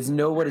 is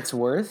know what it's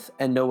worth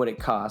and know what it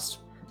costs.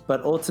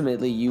 But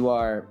ultimately, you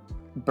are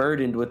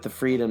burdened with the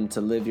freedom to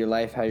live your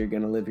life how you're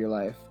going to live your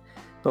life.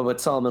 But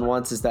what Solomon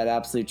wants is that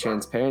absolute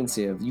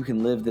transparency of you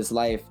can live this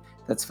life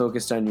that's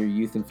focused on your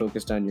youth and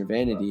focused on your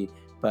vanity,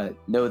 but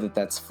know that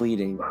that's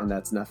fleeting and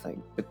that's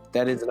nothing. But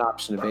that is an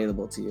option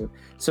available to you.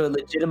 So it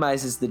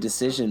legitimizes the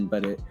decision,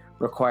 but it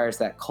requires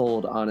that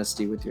cold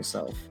honesty with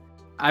yourself.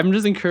 I'm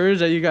just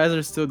encouraged that you guys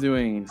are still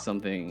doing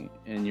something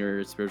in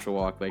your spiritual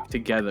walk, like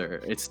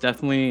together. It's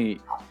definitely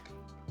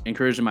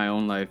encouraged in my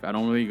own life. I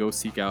don't really go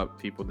seek out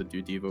people to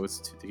do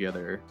devos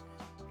together.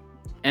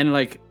 And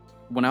like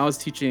when I was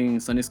teaching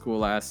Sunday school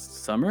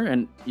last summer,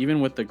 and even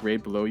with the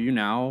grade below you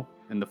now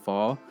in the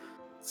fall,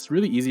 it's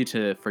really easy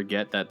to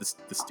forget that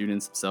the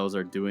students themselves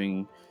are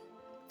doing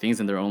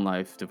things in their own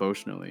life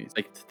devotionally. It's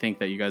like to think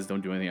that you guys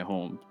don't do anything at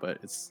home, but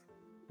it's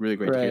really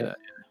great to hear Right. that.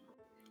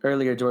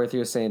 earlier Dorothy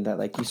was saying that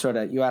like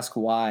you ask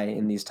why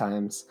in these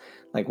times,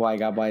 like why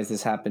God, why is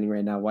this happening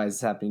right now? Why is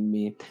this happening to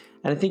me?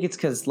 And I think it's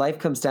because life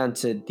comes down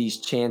to these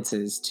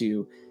chances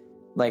to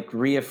like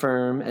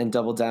reaffirm and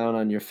double down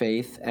on your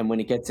faith, and when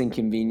it gets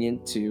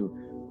inconvenient to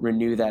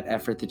renew that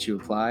effort that you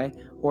apply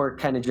or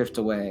kind of drift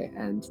away.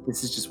 And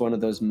this is just one of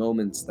those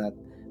moments that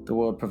the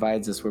world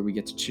provides us where we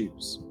get to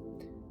choose.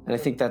 And I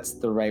think that's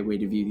the right way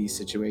to view these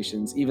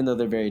situations, even though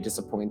they're very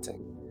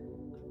disappointing,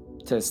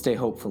 to stay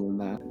hopeful in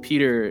that.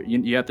 Peter,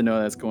 you have to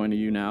know that's going to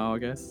you now, I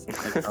guess.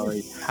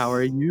 Like, how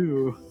are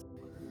you?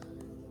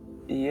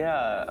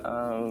 Yeah,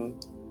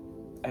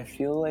 I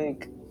feel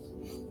like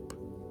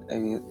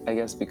I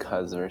guess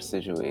because of our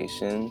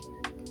situation,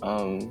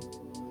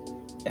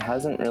 it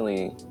hasn't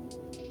really,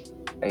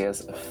 I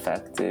guess,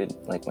 affected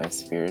like my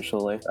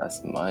spiritual life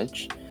as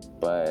much.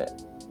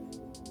 But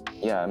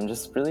yeah, I'm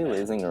just really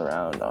lazing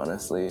around,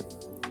 honestly,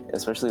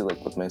 especially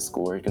like with my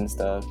schoolwork and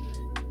stuff.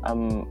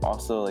 I'm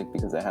also like,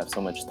 because I have so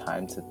much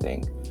time to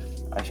think,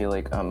 I feel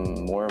like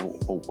I'm more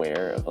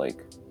aware of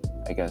like,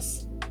 I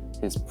guess,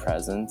 his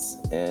presence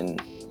in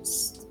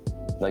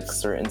like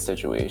certain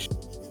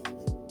situations.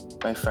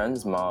 My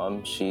friend's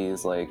mom,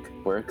 she's like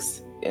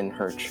works in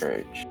her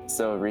church.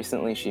 So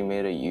recently she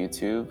made a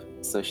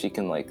YouTube so she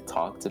can like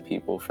talk to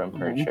people from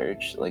her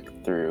church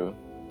like through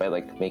by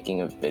like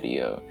making a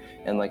video,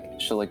 and like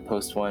she'll like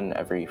post one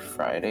every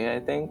Friday, I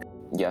think.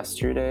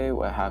 Yesterday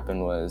what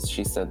happened was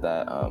she said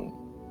that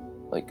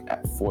like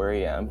at 4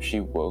 a.m. she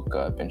woke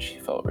up and she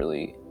felt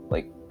really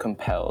like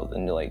compelled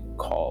and like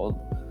called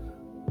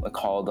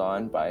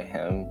on by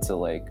him to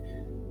like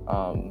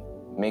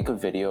make a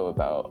video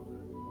about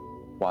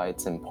why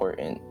it's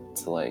important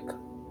to like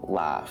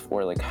laugh,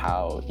 or like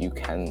how you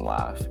can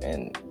laugh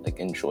and like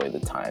enjoy the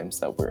times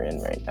that we're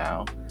in right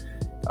now.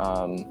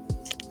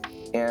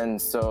 And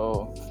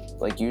so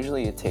like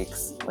usually it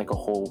takes like a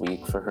whole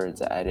week for her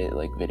to edit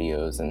like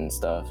videos and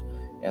stuff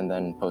and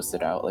then post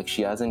it out. Like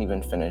she hasn't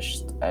even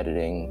finished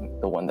editing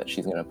the one that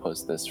she's gonna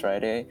post this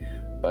Friday,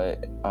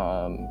 but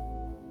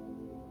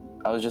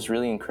I was just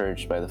really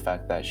encouraged by the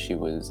fact that she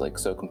was like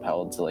so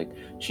compelled to like,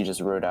 she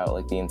just wrote out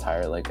like the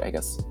entire like, I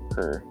guess,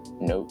 her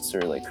notes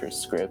or like her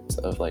script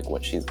of like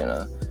what she's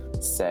gonna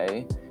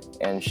say,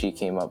 and she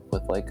came up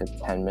with like a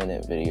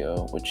 10-minute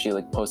video which she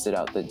like posted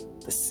out the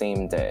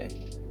same day,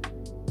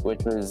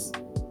 which was,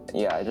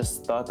 yeah, I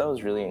just thought that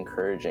was really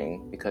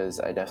encouraging because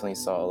I definitely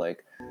saw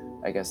like,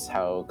 I guess,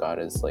 how God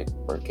is like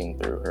working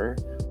through her.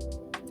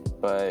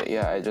 But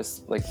yeah, I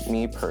just like,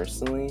 me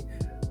personally,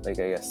 like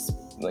I guess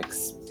like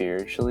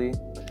spiritually,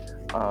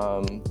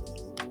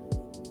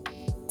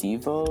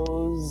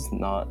 devos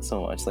not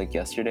so much. Like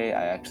yesterday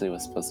I actually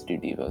was supposed to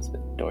do devos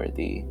with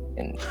Dorothy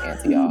in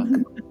Antioch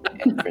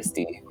and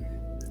Christy,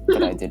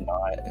 but I did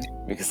not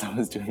because I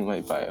was doing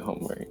my bio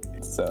homework,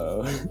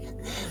 so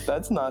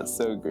that's not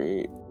so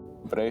great.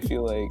 But I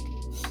feel like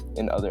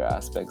in other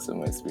aspects of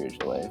my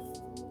spiritual life,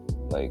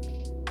 like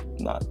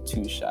not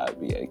too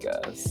shabby, I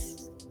guess.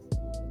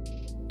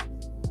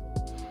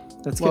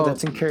 That's good.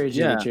 That's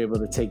encouraging that you're able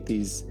to take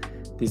these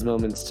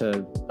moments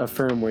to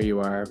affirm where you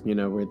are, you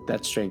know, where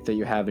that strength that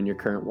you have in your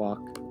current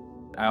walk.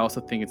 I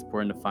also think it's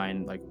important to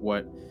find like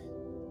what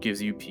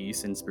gives you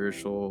peace and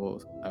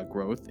spiritual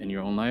growth in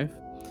your own life.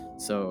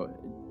 So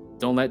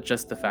don't let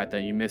just the fact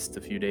that you missed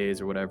a few days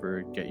or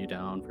whatever get you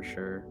down, for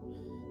sure.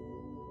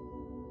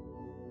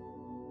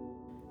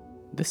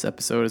 This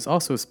episode is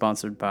also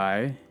sponsored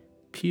by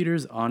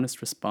Peter's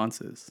Honest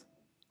Responses.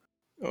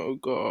 Oh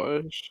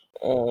gosh.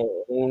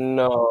 Oh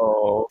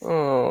no.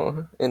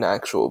 Oh, an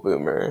actual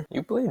boomer.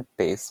 You played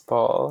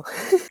baseball?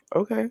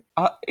 Okay.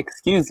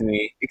 Excuse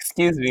me.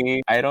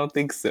 I don't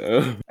think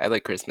so. I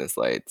like Christmas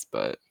lights,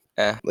 but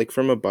like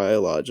from a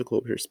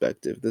biological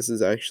perspective, this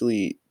is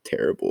actually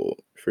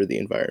terrible for the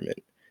environment.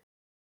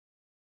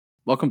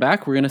 Welcome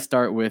back. We're going to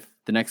start with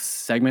the next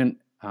segment.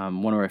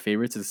 One of our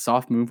favorites is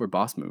soft move or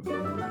boss move.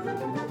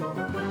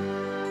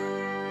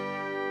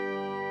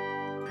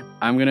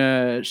 I'm going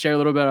to share a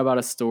little bit about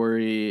a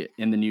story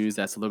in the news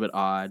that's a little bit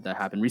odd that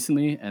happened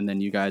recently, and then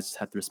you guys just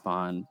have to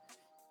respond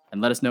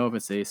and let us know if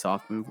it's a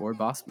soft move or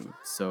boss move.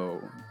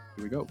 So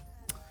here we go.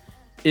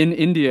 In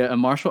India, a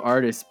martial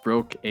artist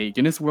broke a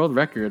Guinness World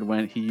Record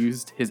when he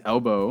used his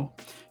elbow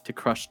to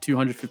crush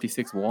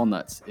 256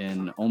 walnuts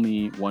in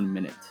only 1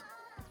 minute.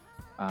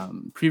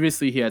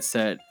 Previously, he had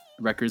set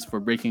records for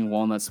breaking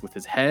walnuts with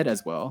his head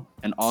as well,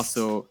 and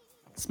also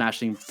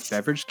smashing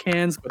beverage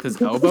cans with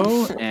his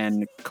elbow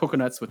and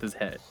coconuts with his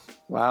head.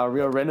 Wow,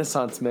 real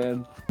renaissance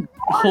man.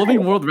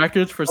 Holding world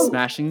records for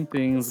smashing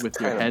things with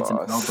your kinda heads and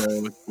boss.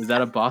 elbows. Is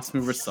that a boss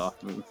move or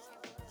soft move?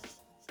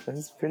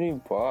 That's pretty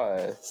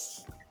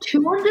boss.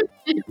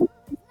 250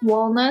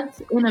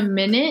 walnuts in a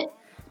minute.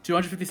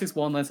 256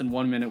 walnuts in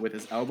 1 minute with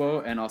his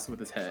elbow and also with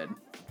his head.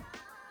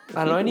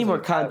 I don't know, I need more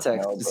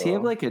context. elbow. Does he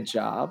have like a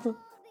job?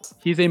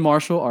 He's a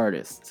martial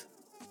artist.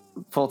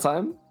 Full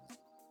time?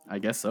 I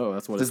guess so.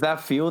 That's what Does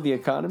that fuel the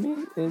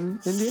economy in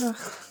India?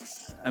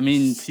 I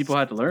mean, people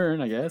had to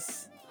learn, I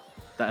guess.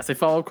 That's a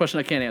follow-up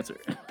question I can't answer.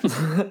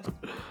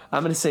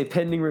 I'm going to say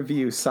pending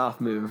review, soft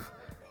move.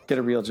 Get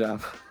a real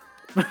job.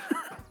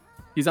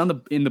 He's in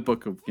the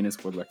book of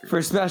Guinness World Records.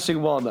 For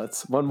smashing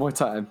walnuts. One more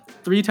time.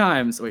 3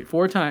 times. Wait,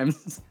 4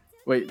 times.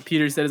 Wait,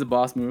 Peter said it's a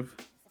boss move.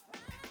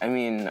 I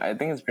mean, I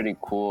think it's pretty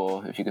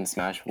cool if you can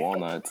smash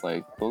walnuts.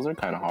 Like, those are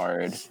kind of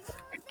hard.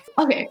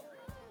 Okay.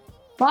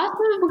 Boss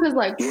move because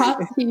like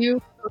props to you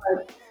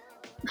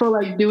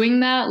for doing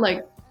that.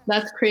 Like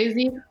that's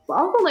crazy. But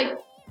also like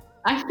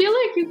I feel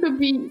like you could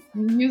be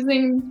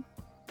using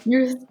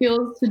your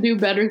skills to do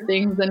better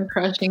things than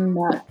crushing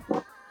that.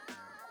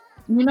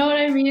 You know what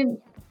I mean?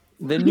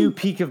 The new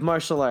peak of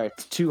martial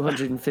arts,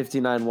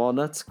 259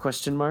 walnuts,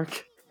 question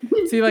mark.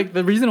 See, like,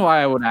 the reason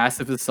why I would ask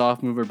if it's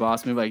soft move or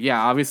boss move, like,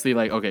 yeah, obviously,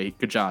 like, okay,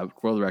 good job,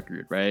 world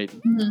record, right?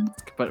 Mm-hmm.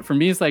 But for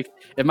me, it's like,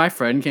 if my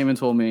friend came and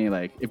told me,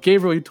 like, if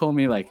Gabriel told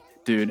me, like,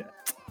 dude,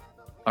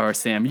 or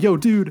Sam, yo,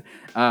 dude,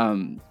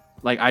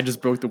 like, I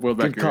just broke the world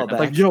Good record. callback.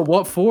 Like, yo,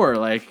 what for?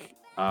 Like,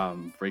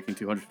 breaking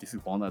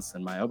 256 walnuts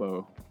in my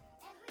elbow.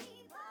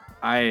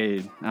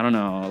 I don't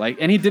know. Like,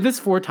 and he did this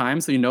 4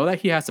 times, so you know that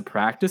he has to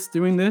practice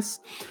doing this.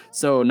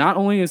 So not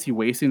only is he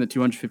wasting the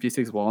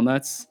 256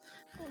 walnuts.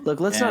 Look,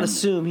 let's not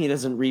assume he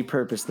doesn't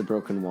repurpose the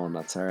broken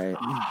walnuts, all right?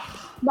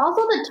 But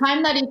also the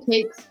time that he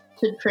takes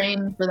to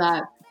train for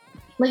that.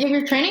 Like, if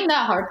you're training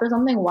that hard for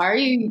something, why are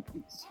you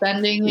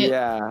spending it?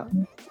 Yeah.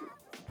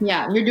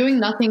 Yeah, you're doing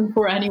nothing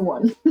for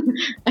anyone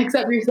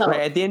except yourself.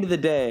 Right, at the end of the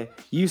day,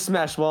 you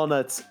smash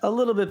walnuts a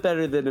little bit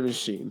better than a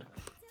machine.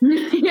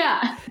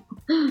 Yeah.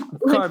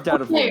 Carved out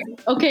of wood.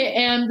 Okay,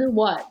 and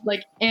what?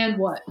 Like, and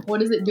what?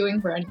 What is it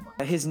doing for anyone?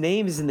 His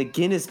name is in the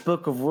Guinness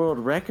Book of World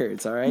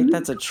Records, all right?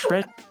 That's a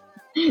treasure.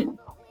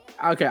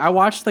 Okay, I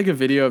watched like a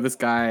video of this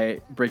guy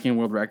breaking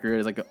world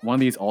records, like one of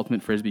these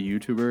ultimate frisbee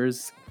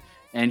YouTubers,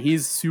 and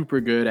he's super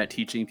good at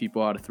teaching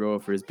people how to throw a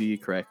frisbee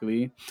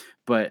correctly.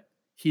 But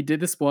he did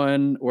this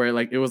one where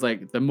like it was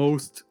like the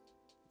most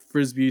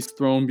frisbees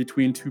thrown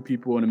between 2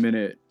 people in a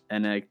minute,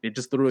 and like it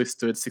just literally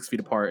stood 6 feet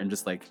apart and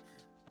just like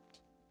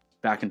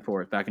back and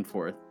forth,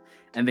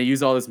 and they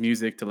use all this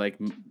music to like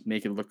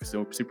make it look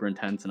so super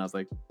intense. And I was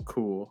like,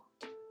 cool.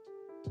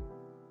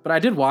 But I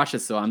did watch it,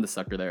 so I'm the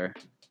sucker there.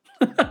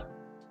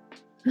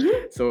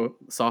 So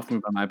soft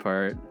move on my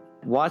part.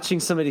 Watching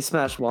somebody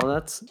smash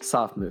walnuts,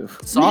 soft move.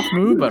 Soft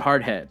move, but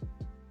hard head.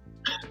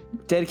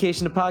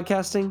 Dedication to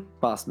podcasting,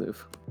 boss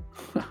move.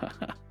 All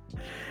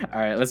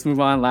right, let's move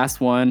on.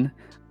 Last one.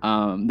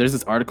 There's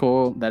this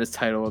article that is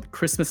titled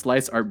 "Christmas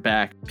Lights Are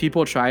Back.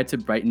 People Try to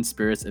Brighten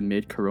Spirits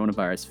Amid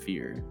Coronavirus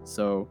Fear."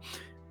 So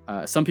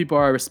some people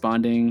are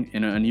responding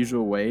in an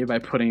unusual way by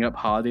putting up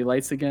holiday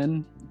lights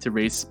again to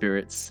raise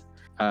spirits.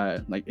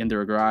 Like in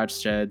their garage,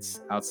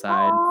 sheds,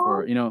 outside,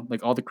 or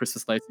like all the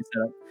Christmas lights you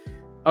set up.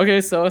 Okay,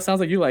 so it sounds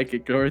like you like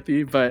it,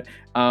 Dorothy. But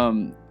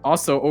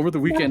also over the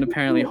weekend,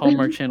 apparently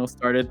Hallmark Channel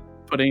started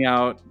putting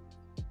out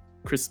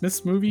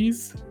Christmas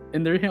movies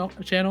in their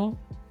channel.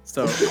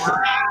 So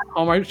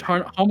Hallmark.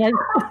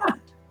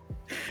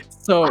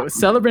 So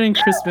celebrating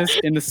Christmas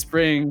in the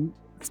spring,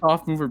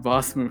 soft move or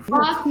boss move?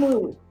 Boss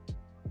move.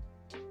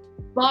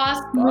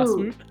 Boss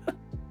move.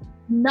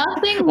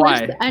 Nothing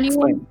Why? lifts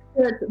anyone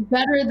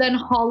better than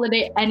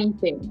holiday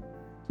anything.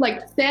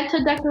 Like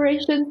Santa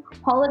decorations,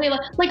 holiday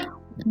like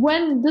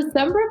when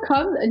December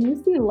comes and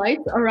you see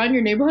lights around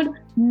your neighborhood,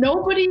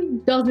 nobody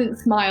doesn't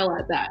smile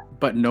at that.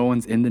 But no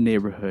one's in the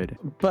neighborhood.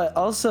 But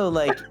also,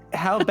 like,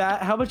 how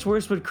much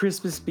worse would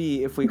Christmas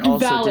be if we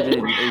also did it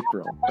in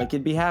April? Like,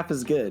 it'd be half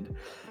as good.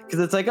 Because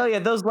it's like, oh yeah,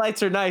 those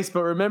lights are nice,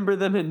 but remember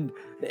them in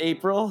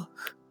April?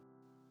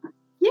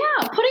 Yeah,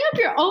 putting up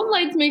your own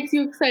lights makes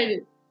you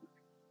excited.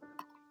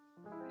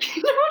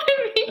 You know what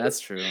I mean? That's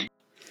true.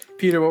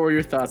 Peter, what were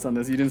your thoughts on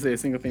this? You didn't say a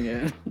single thing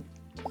yet.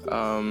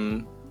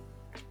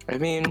 I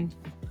mean,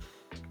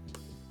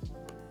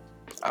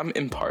 I'm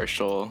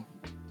impartial.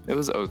 It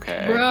was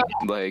okay. Bruh.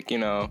 Like,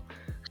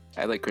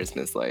 I like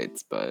Christmas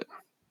lights, but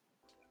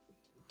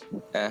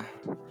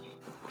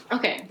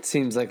Okay.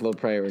 Seems like low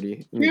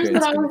priority. in the Here's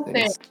grand what I scheme of would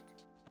say. things.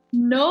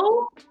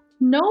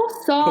 No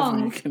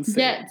song you can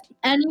say gets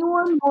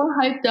anyone more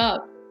hyped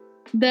up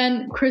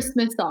than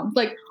Christmas songs.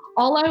 Like,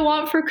 All I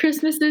Want for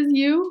Christmas Is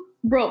You,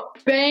 bro,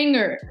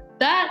 banger.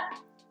 That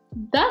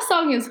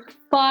song is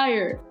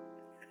fire.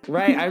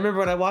 Right, I remember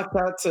when I walked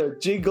out to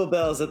Jingle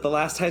Bells at the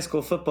last high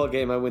school football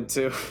game I went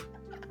to.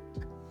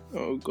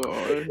 oh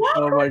god.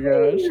 Oh my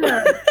gosh.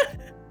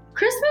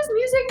 Christmas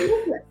music,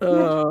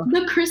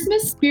 the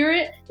Christmas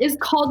spirit is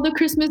called the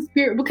Christmas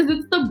spirit because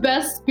it's the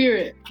best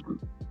spirit.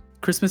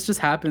 Christmas just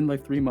happened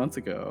like 3 months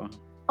ago.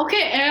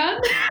 Okay,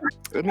 and?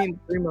 I mean,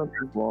 3 months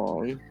is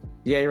long.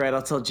 Yeah, you're right.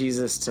 I'll tell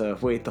Jesus to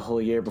wait the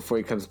whole year before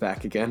he comes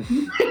back again.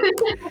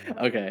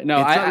 Okay, no,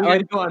 I I had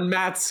to go on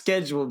Matt's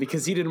schedule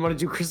because he didn't want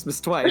to do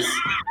Christmas twice.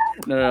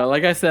 no.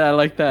 Like I said, I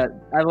like that.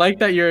 I like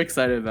that you're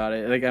excited about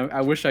it. Like I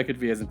wish I could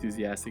be as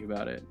enthusiastic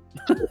about it.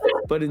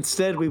 But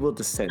instead, we will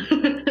descend.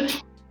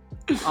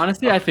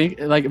 Honestly, I think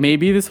like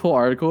maybe this whole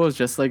article is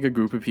just like a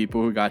group of people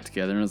who got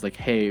together and was like,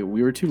 "Hey,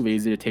 we were too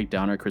lazy to take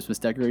down our Christmas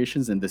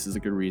decorations, and this is a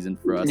good reason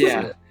for us."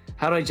 Yeah.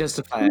 How do I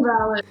justify it?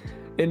 Valid.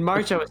 In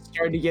March, I was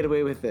starting to get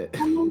away with it.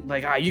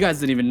 Like, you guys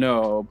didn't even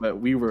know, but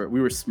we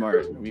were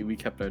smart. We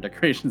kept our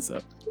decorations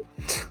up.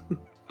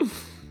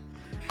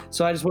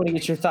 So I just want to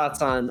get your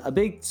thoughts on a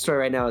big story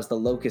right now is the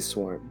locust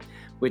swarm,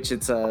 which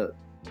it's a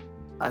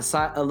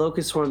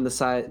locust swarm the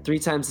size 3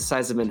 times the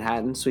size of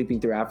Manhattan sweeping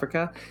through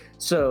Africa.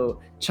 So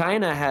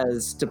China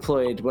has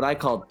deployed what I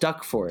call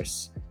duck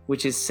force,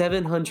 which is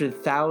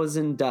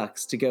 700,000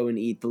 ducks to go and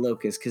eat the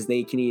locusts because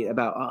they can eat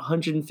about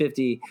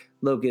 150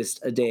 locusts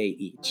a day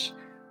each.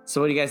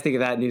 So what do you guys think of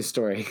that news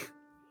story?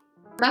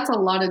 That's a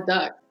lot of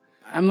duck.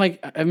 I'm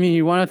like, I mean,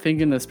 you want to think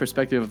in this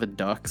perspective of the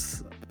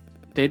ducks.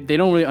 They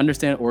don't really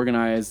understand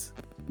organized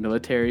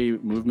military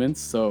movements,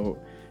 so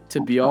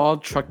to be all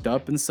trucked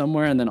up in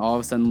somewhere and then all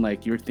of a sudden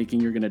like you're thinking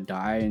you're gonna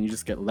die and you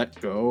just get let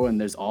go and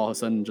there's all of a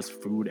sudden just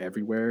food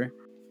everywhere.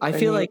 I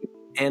feel like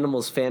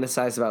animals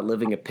fantasize about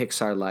living a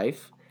Pixar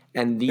life,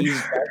 and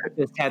these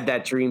just had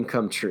that dream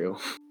come true.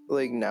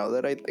 Like, now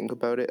that I think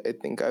about it, I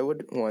think I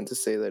would want to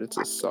say that it's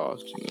a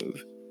soft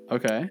move.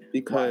 Okay.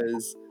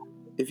 Because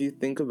if you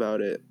think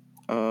about it,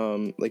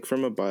 like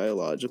from a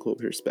biological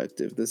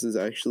perspective, this is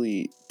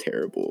actually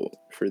terrible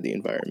for the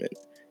environment.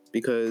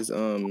 Because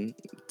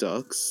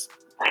ducks,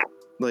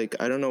 like,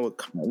 I don't know what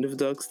kind of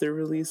ducks they're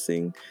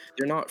releasing.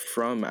 They're not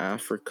from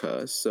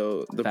Africa.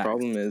 So the Facts.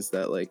 problem is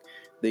that, like,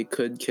 they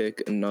could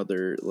kick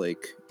another,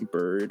 like,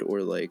 bird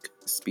or, like,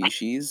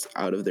 species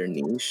out of their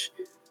niche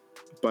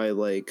by,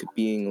 like,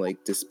 being,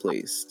 like,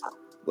 displaced.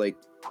 Like,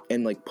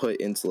 and, like, put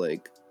into,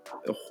 like,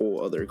 a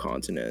whole other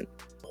continent.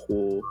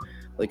 Whole,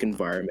 like,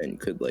 environment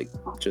could, like,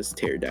 just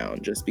tear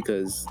down just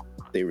because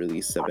they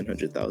release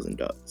 700,000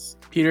 ducks.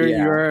 Peter,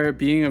 Yeah. you are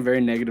being a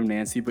very negative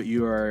Nancy, but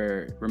you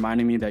are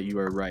reminding me that you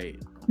are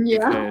right.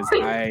 Yeah, Because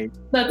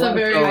that's a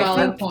very I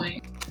valid think-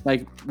 point.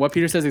 like what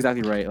Peter says is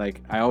exactly right.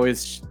 Like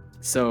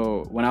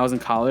so when I was in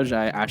college,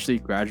 I actually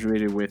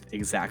graduated with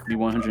exactly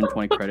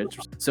 120 credits.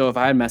 So if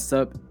I had messed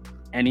up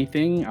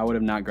anything, I would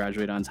have not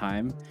graduated on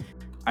time.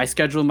 I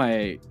scheduled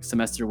my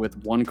semester with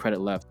 1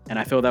 credit left, and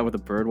I filled that with a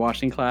bird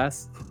washing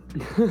class.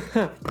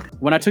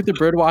 When I took the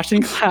bird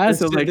washing class,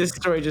 it was like this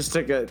story just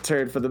took a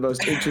turn for the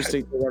most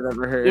interesting thing I've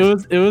ever heard.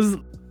 it was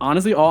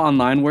honestly all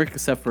online work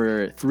except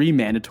for 3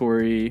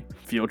 mandatory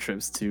field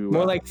trips to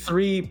More like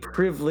 3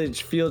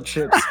 privileged field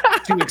trips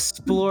to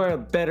explore a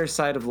better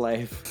side of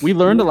life. we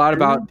learned a lot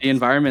about the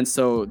environment.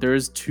 So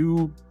there's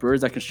 2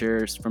 birds I can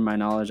share from my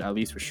knowledge, at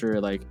least for sure,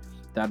 like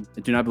that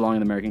do not belong in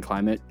the American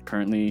climate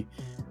currently,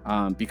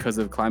 because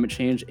of climate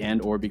change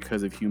and or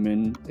because of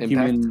human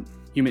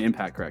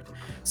impact, correct.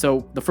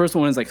 So the first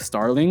one is like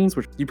starlings,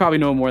 which you probably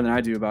know more than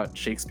I do about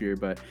Shakespeare,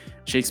 but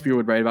Shakespeare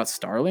would write about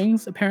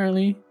starlings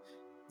apparently.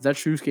 Is that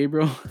true,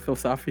 Gabriel?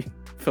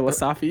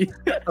 Philosophy.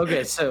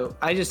 Okay, so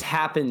I just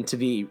happen to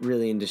be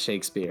really into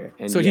Shakespeare,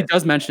 and So he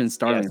does mention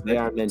starlings. Yes, they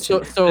are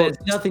mentioned. So But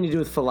it's nothing to do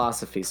with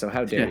philosophy. So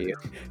how dare you?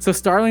 So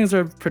starlings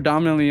are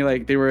predominantly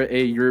like they were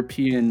a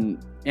European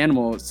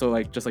animal, so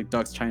like just like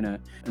ducks, China,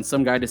 and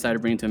some guy decided to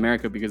bring it to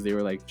America because they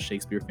were like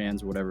Shakespeare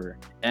fans or whatever.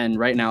 And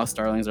right now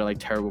starlings are like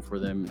terrible for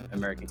the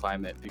American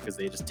climate because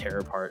they just tear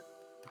apart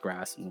the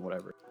grass and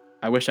whatever.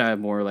 I wish I had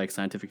more like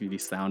scientifically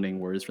sounding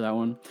words for that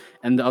one.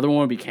 And the other one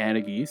would be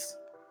Canada geese,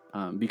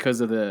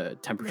 because of the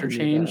temperature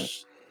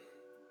change.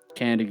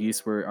 Canada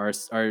geese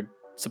are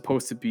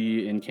supposed to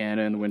be in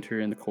Canada in the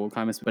winter in the cold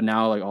climates, but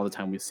now like all the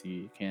time we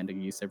see Canada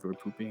geese everywhere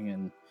pooping,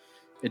 and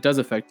it does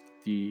affect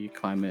the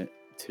climate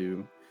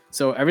too.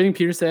 So everything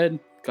Peter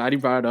said, glad he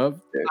brought it up.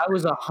 I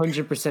was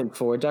 100%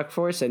 for duck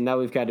force, and now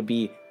we've got to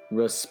be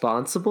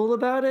responsible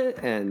about it,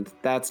 and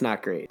that's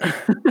not great.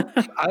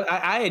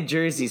 I had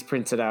jerseys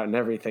printed out and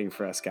everything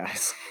for us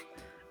guys.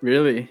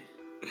 Really?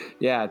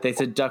 Yeah, they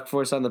said duck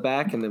force on the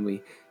back, and then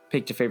we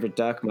picked your favorite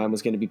duck. Mine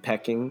was going to be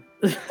pecking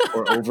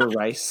or over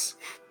rice.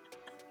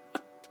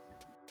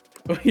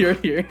 You're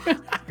here.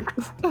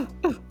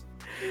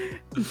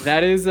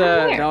 That is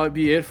that would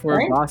be it for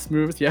boss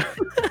moves. Yeah.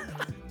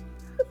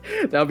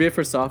 That'll be it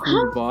for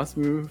sophomore boss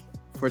move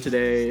for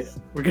today.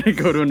 We're gonna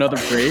go to another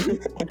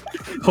break.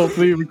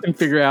 Hopefully we can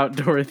figure out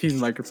Dorothy's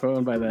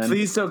microphone by then.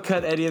 Please don't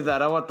cut any of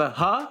that. I want the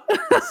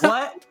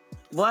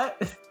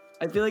what?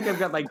 I feel like I've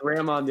got my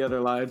grandma on the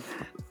other line.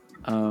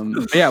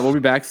 But yeah, we'll be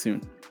back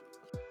soon.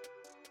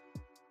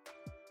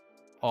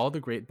 All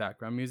the great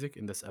background music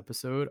in this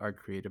episode are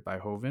created by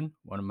Hoven,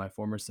 one of my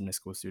former Sunday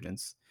school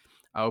students.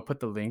 I will put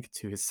the link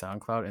to his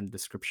SoundCloud in the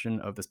description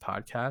of this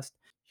podcast.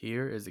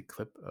 Here is a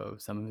clip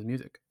of some of his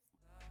music.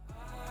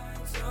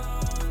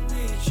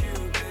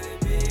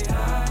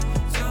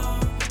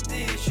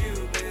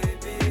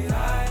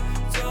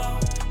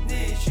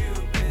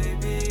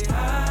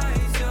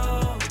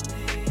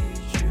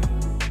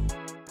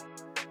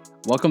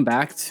 Welcome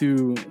back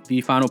to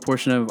the final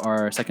portion of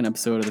our second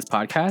episode of this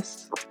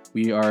podcast.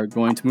 We are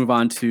going to move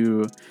on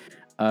to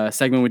a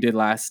segment we did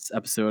last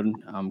episode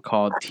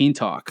called Teen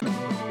Talk.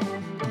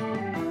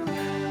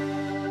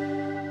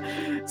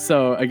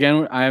 So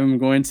again, I'm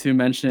going to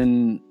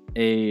mention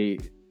a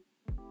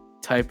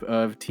type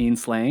of teen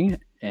slang,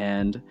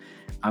 and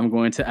I'm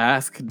going to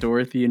ask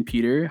Dorothy and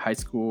Peter, high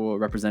school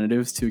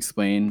representatives, to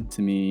explain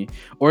to me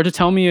or to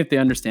tell me if they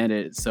understand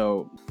it.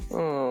 So,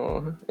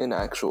 An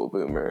actual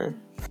boomer.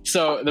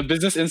 So the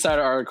Business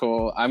Insider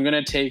article, I'm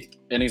gonna take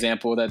an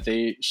example that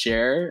they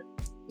share.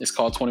 It's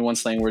called 21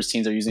 slang words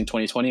teens are using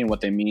 2020 and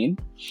what they mean.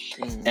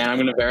 And I'm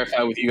gonna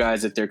verify with you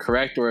guys if they're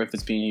correct or if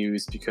it's being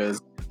used,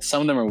 because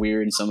some of them are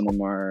weird and some of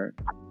them are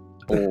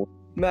old.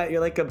 Matt,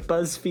 you're like a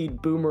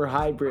BuzzFeed boomer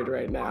hybrid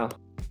right now.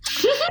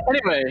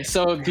 Anyway,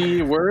 so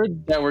the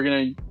word that we're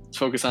gonna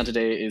focus on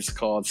today is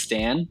called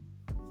stan.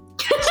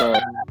 So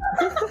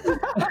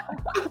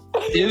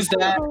is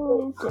that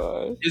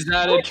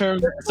a term?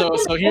 So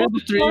here's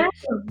the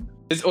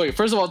three.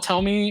 First of all,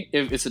 tell me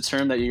if it's a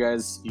term that you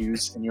guys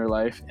use in your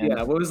life. And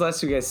Yeah, what was the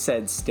last time you guys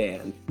said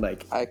stan?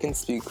 Like, I can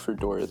speak for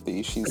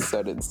Dorothy. She's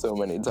said it so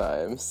many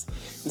times.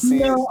 See,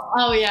 No.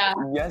 Oh yeah.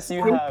 yes,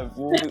 you have.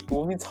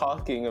 We'll be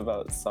talking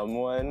about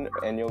someone,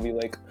 and you'll be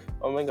like,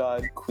 "Oh my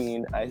God,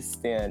 Queen, I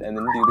stand," and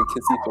then do the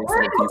kissy face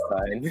and the peace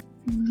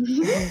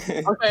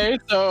sign. Okay,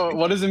 so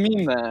what does it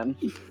mean then?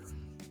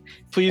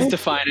 Please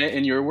define it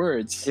in your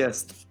words.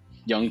 yes.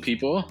 Young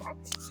people.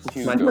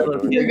 You My go, fellow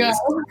Dorothy. You go.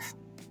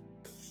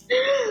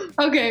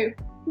 Okay,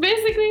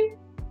 basically,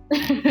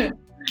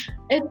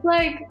 it's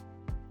like,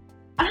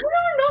 I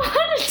don't know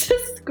how to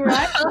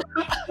describe it.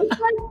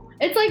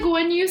 It's like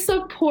when you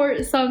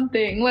support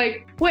something.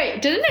 Like,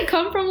 wait, didn't it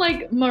come from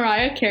like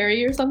Mariah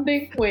Carey or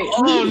something? Wait.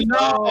 Oh no!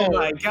 Oh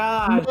my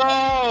God.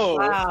 No!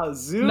 Wow,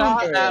 Zoomer.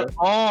 Not at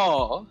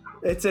all.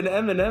 It's an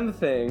Eminem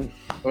thing.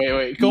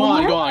 Wait. Go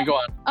on. I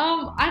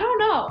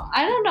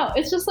don't know.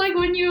 It's just like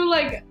when you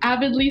like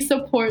avidly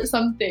support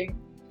something,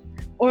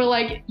 or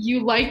like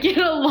you like it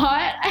a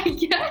lot, I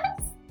guess.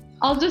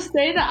 I'll just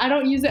say that I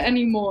don't use it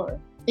anymore.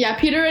 Yeah,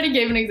 Peter already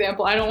gave an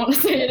example. I don't want to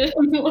say it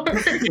anymore.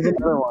 Give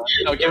another one.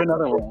 No, give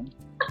another one.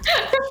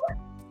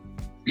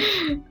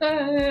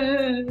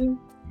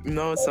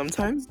 No,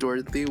 sometimes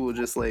Dorothy will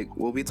just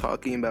we'll be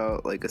talking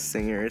about like a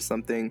singer or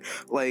something,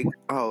 like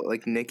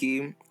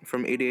Nikki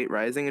from 88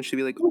 Rising, and she'd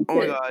be like, "Oh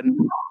my God,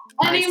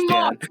 I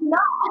Anymore. stand."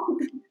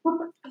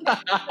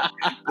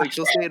 Like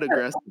she'll say it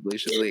aggressively.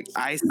 She's like,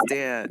 "I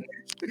stand."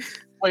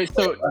 Wait,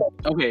 so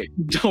okay,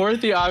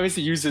 Dorothy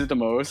obviously uses it the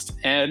most,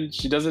 and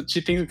she thinks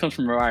it comes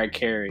from Mariah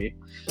Carey.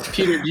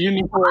 Peter, do you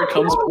know where it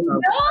comes from?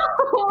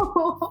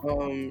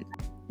 No.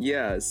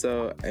 Yeah,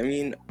 so I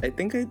mean, I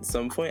think at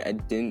some point I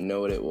didn't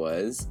know what it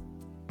was,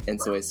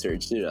 and so I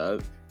searched it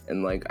up,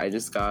 and like I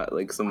just got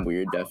like some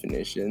weird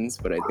definitions,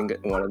 but I think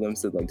one of them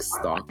said like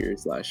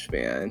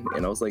stalker/fan,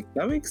 and I was like,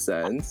 that makes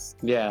sense.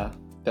 Yeah,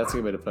 that's a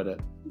good way to put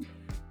it.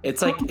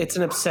 It's like, it's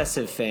an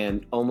obsessive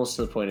fan, almost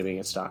to the point of being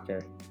a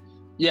stalker.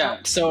 Yeah,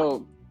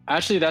 so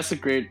actually that's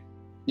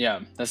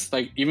that's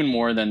like even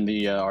more than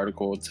the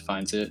article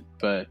defines it,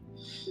 but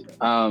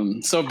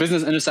so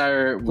Business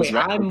Insider was Wait,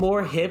 I'm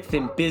more hip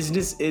than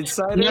Business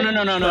Insider? No.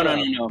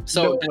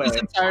 So No Business way.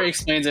 Insider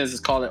explains it as it's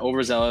called an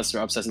overzealous or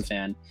obsessive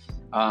fan.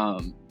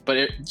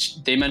 But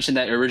they mentioned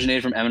that it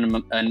originated from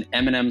an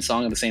Eminem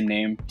song of the same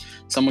name.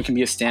 Someone can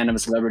be a stan of a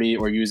celebrity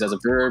or used as a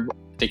verb.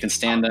 They can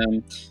stan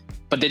them.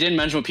 But they didn't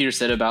mention what Peter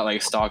said about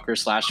like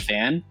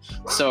stalker/fan.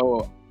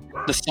 So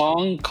the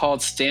song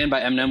called "Stan"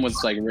 by Eminem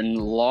was like written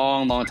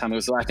long time ago.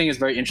 So I think it's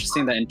very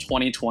interesting that in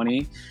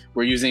 2020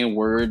 we're using a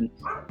word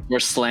or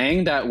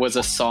slang that was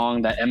a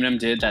song that Eminem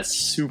did that's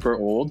super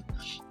old,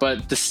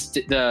 but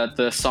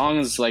the song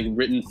is like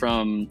written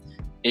from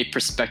a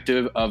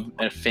perspective of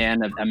a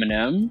fan of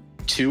Eminem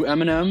to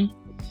Eminem,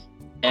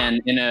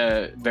 and in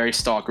a very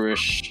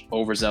stalkerish,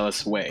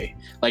 overzealous way.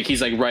 Like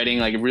he's like writing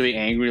like really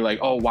angry, like,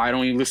 "Oh, why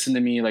don't you listen to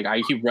me? Like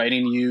I keep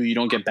writing to you, you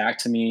don't get back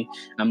to me.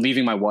 I'm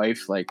leaving my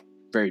wife." Like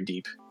very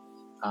deep.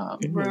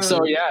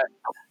 So yeah.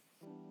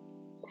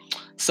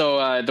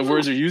 So the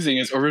words you're using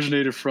is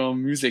originated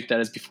from music that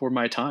is before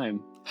my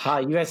time. Ha,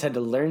 you guys had to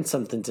learn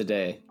something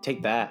today.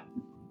 Take that.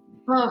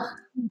 Ugh.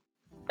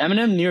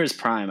 Eminem near his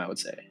prime, I would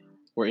say,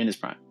 or in his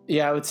prime.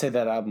 Yeah, I would say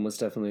that album was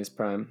definitely his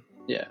prime.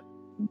 Yeah.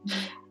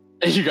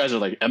 And you guys are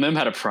like, Eminem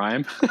had a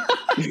prime?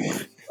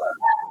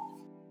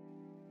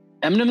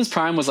 Eminem's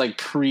prime was like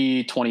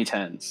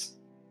pre-2010s.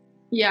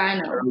 Yeah, I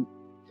know.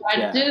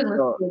 I didn't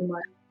listen to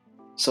much.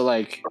 So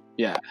like,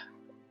 yeah.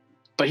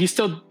 But he's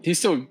still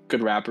a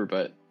good rapper,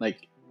 but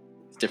like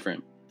it's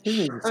different.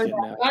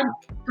 Godzilla.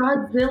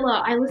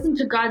 I listened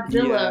to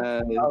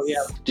Godzilla. Yes. Oh,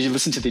 yeah. Did you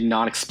listen to the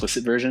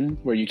non-explicit version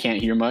where you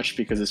can't hear much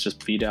because it's just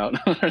played out?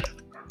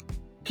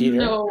 Peter,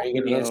 No. are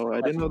you gonna answer? No,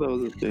 I didn't know that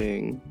was a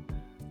thing.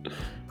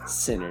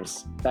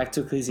 Sinners. Back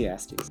to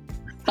Ecclesiastes.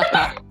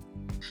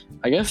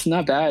 I guess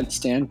not bad,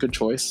 Stan. Good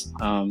choice.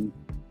 I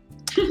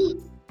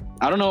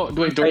don't know.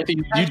 Wait, Dorothy,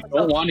 you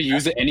don't want to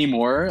use it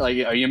anymore?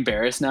 Like, are you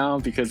embarrassed now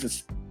because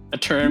it's a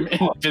term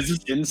in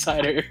Business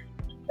Insider?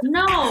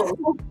 No,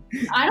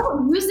 I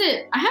don't use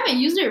it. I haven't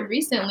used it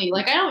recently.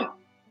 Like, I don't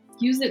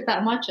use it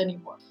that much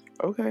anymore.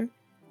 Okay.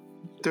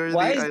 Dorothy,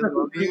 Why is I that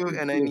love a you, big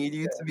and I deal? need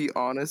you to be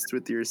honest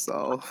with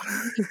yourself.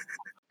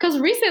 Because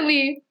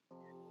recently,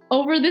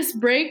 over this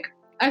break,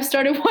 I've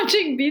started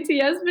watching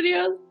BTS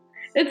videos,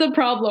 It's a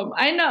problem.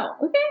 I know.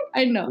 Okay,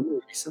 I know.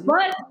 Recently?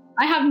 But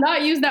I have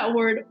not used that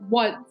word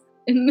once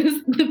in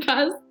the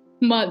past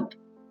month,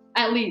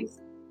 at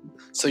least.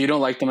 So you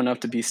don't like them enough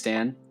to be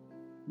Stan?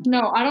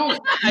 No, I don't.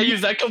 I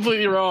used that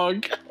completely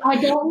wrong.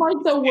 I don't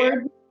like the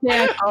word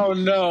Stan. Oh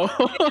no.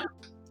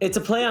 It's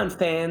a play on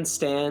fan,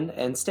 Stan,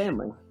 and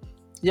Stanley.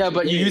 Yeah,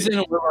 but you use it in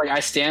a word like I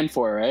stand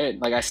for, right?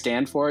 Like I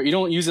stand for. You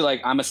don't use it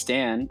like I'm a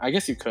Stan. I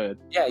guess you could.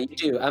 Yeah, you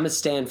do. I'm a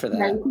Stan for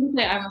Yeah, that. you can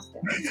say I'm a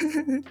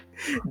Stan.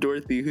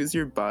 Dorothy, who's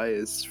your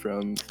bias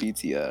from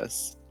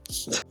BTS?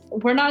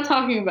 We're not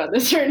talking about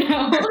this right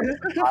now.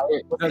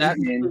 What does that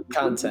mean?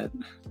 Content.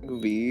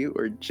 V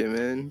or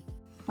Jimin?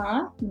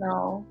 Huh?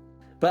 No.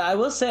 But I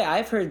will say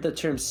I've heard the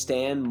term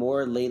Stan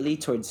more lately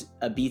towards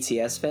a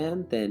BTS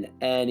fan than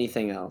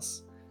anything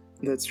else.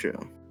 That's true.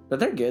 But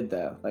they're good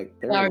though. Like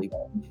they're They are really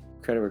good.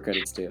 Credit where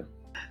credit's due.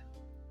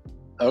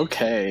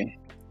 Okay.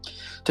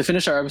 To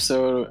finish our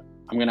episode,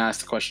 I'm gonna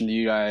ask the question to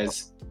you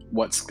guys: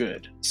 what's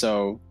good?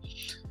 So,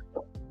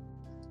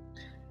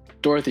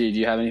 Dorothy, do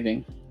you have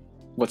anything?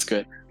 What's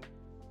good?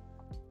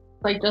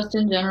 Like just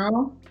in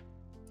general.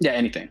 Yeah,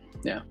 anything.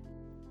 Yeah.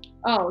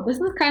 Oh, this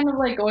is kind of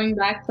like going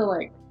back to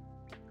like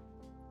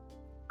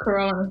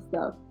Corona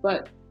stuff,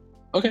 but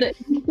Okay. the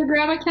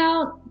Instagram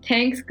account,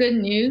 Tank's Good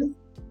News,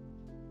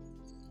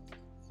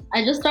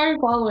 I just started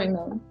following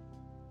them.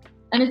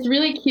 And it's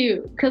really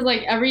cute because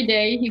like every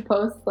day he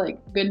posts like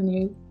good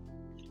news.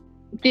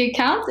 The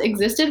accounts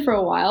existed for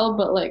a while,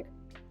 but like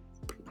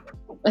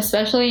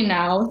especially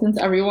now since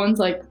everyone's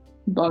like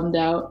bummed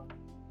out,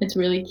 it's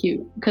really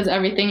cute because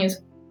everything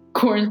is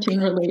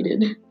quarantine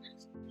related.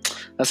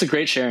 That's a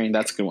great sharing.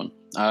 That's a good one.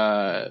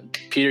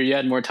 Peter, you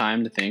had more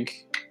time to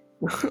think.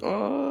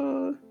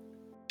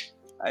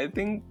 I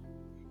think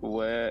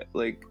what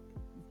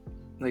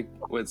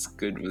what's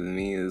good with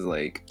me is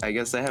like I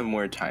guess I have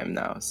more time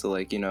now, so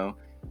like I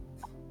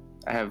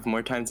have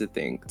more time to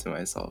think to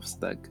myself,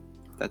 so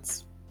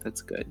that's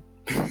good.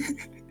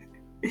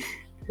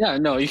 Yeah,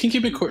 no, you can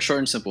keep it short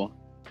and simple.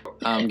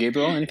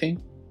 Gabriel,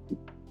 anything?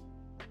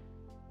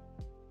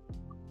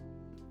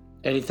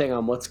 Anything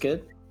on what's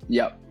good?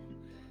 Yep.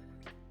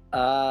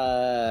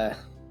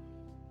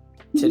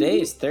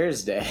 Today's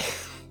Thursday.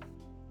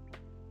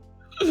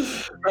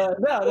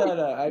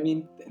 No. I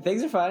mean,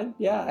 things are fine.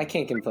 Yeah, I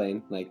can't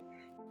complain. Like,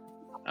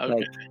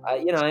 Okay.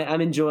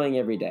 I'm enjoying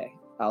every day.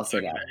 I'll say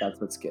Okay. that. That's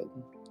what's good.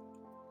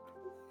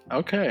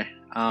 Okay.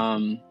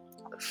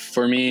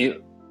 For me,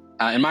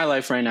 in my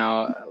life right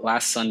now,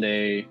 last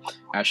Sunday,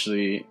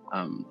 actually,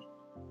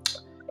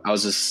 I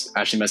was just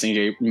actually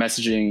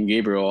messaging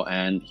Gabriel,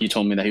 and he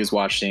told me that he was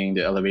watching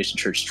the Elevation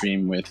Church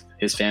stream with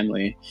his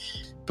family.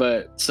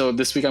 But so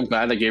this week, I'm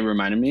glad that Gabriel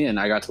reminded me, and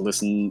I got to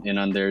listen in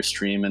on their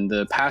stream. And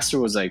the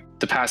pastor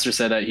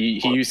said that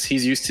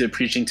he's used to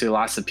preaching to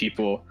lots of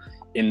people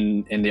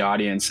in the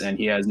audience, and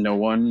he has no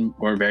one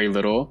or very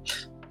little.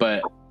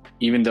 But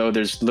even though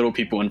there's little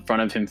people in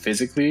front of him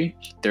physically,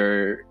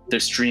 their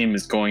stream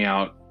is going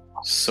out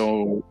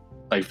so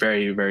like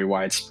very, very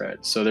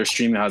widespread. So their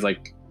stream has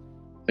like,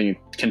 you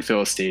can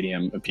fill a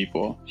stadium of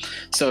people.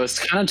 So it's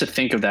kind of to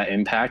think of that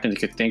impact, and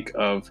to think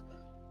of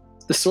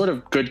the sort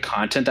of good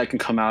content that can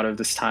come out of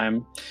this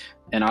time,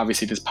 and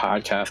obviously this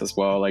podcast as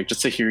well, like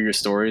just to hear your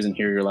stories and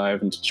hear your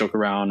life, and to joke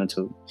around, and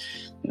to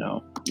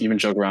even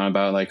joke around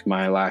about like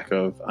my lack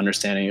of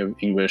understanding of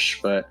English.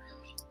 But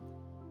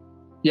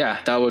yeah,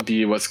 that would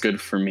be what's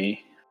good for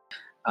me.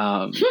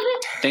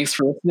 Thanks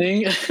for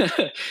listening.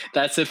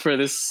 That's it for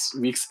this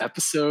week's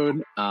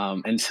episode.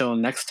 Until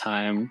next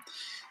time.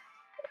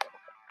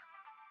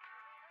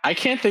 I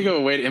can't think of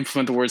a way to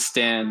implement the word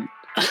stand.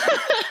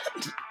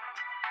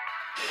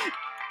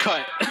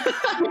 Cut.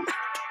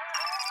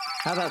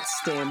 How about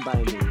Stand By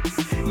Me?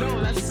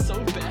 No, that's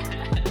so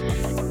bad.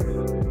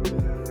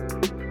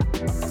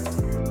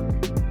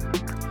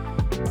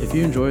 If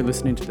you enjoyed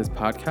listening to this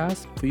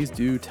podcast, please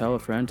do tell a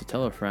friend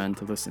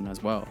to listen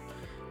as well.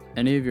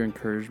 Any of your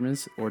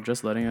encouragements or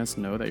just letting us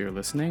know that you're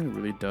listening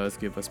really does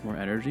give us more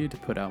energy to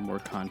put out more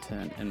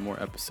content and more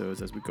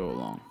episodes as we go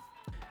along.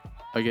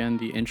 Again,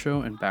 the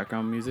intro and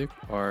background music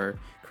are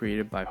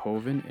created by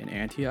Hoven in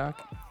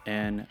Antioch,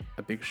 and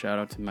a big shout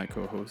out to my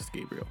co-host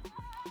Gabriel.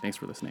 Thanks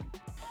for listening.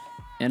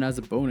 And as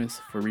a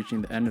bonus for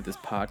reaching the end of this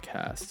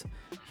podcast,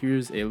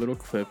 here's a little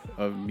clip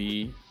of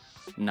me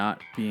not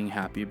being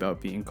happy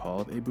about being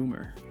called a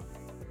boomer.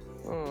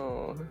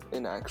 Oh,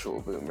 an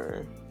actual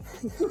boomer.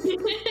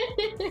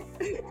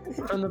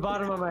 From the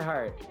bottom of my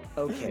heart.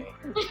 Okay.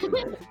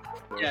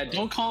 Yeah,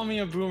 don't call me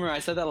a boomer. I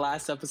said that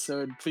last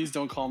episode. Please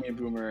don't call me a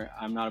boomer.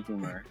 I'm not a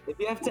boomer. If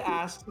you have to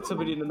ask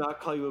somebody to not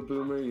call you a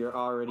boomer, you're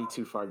already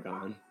too far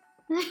gone.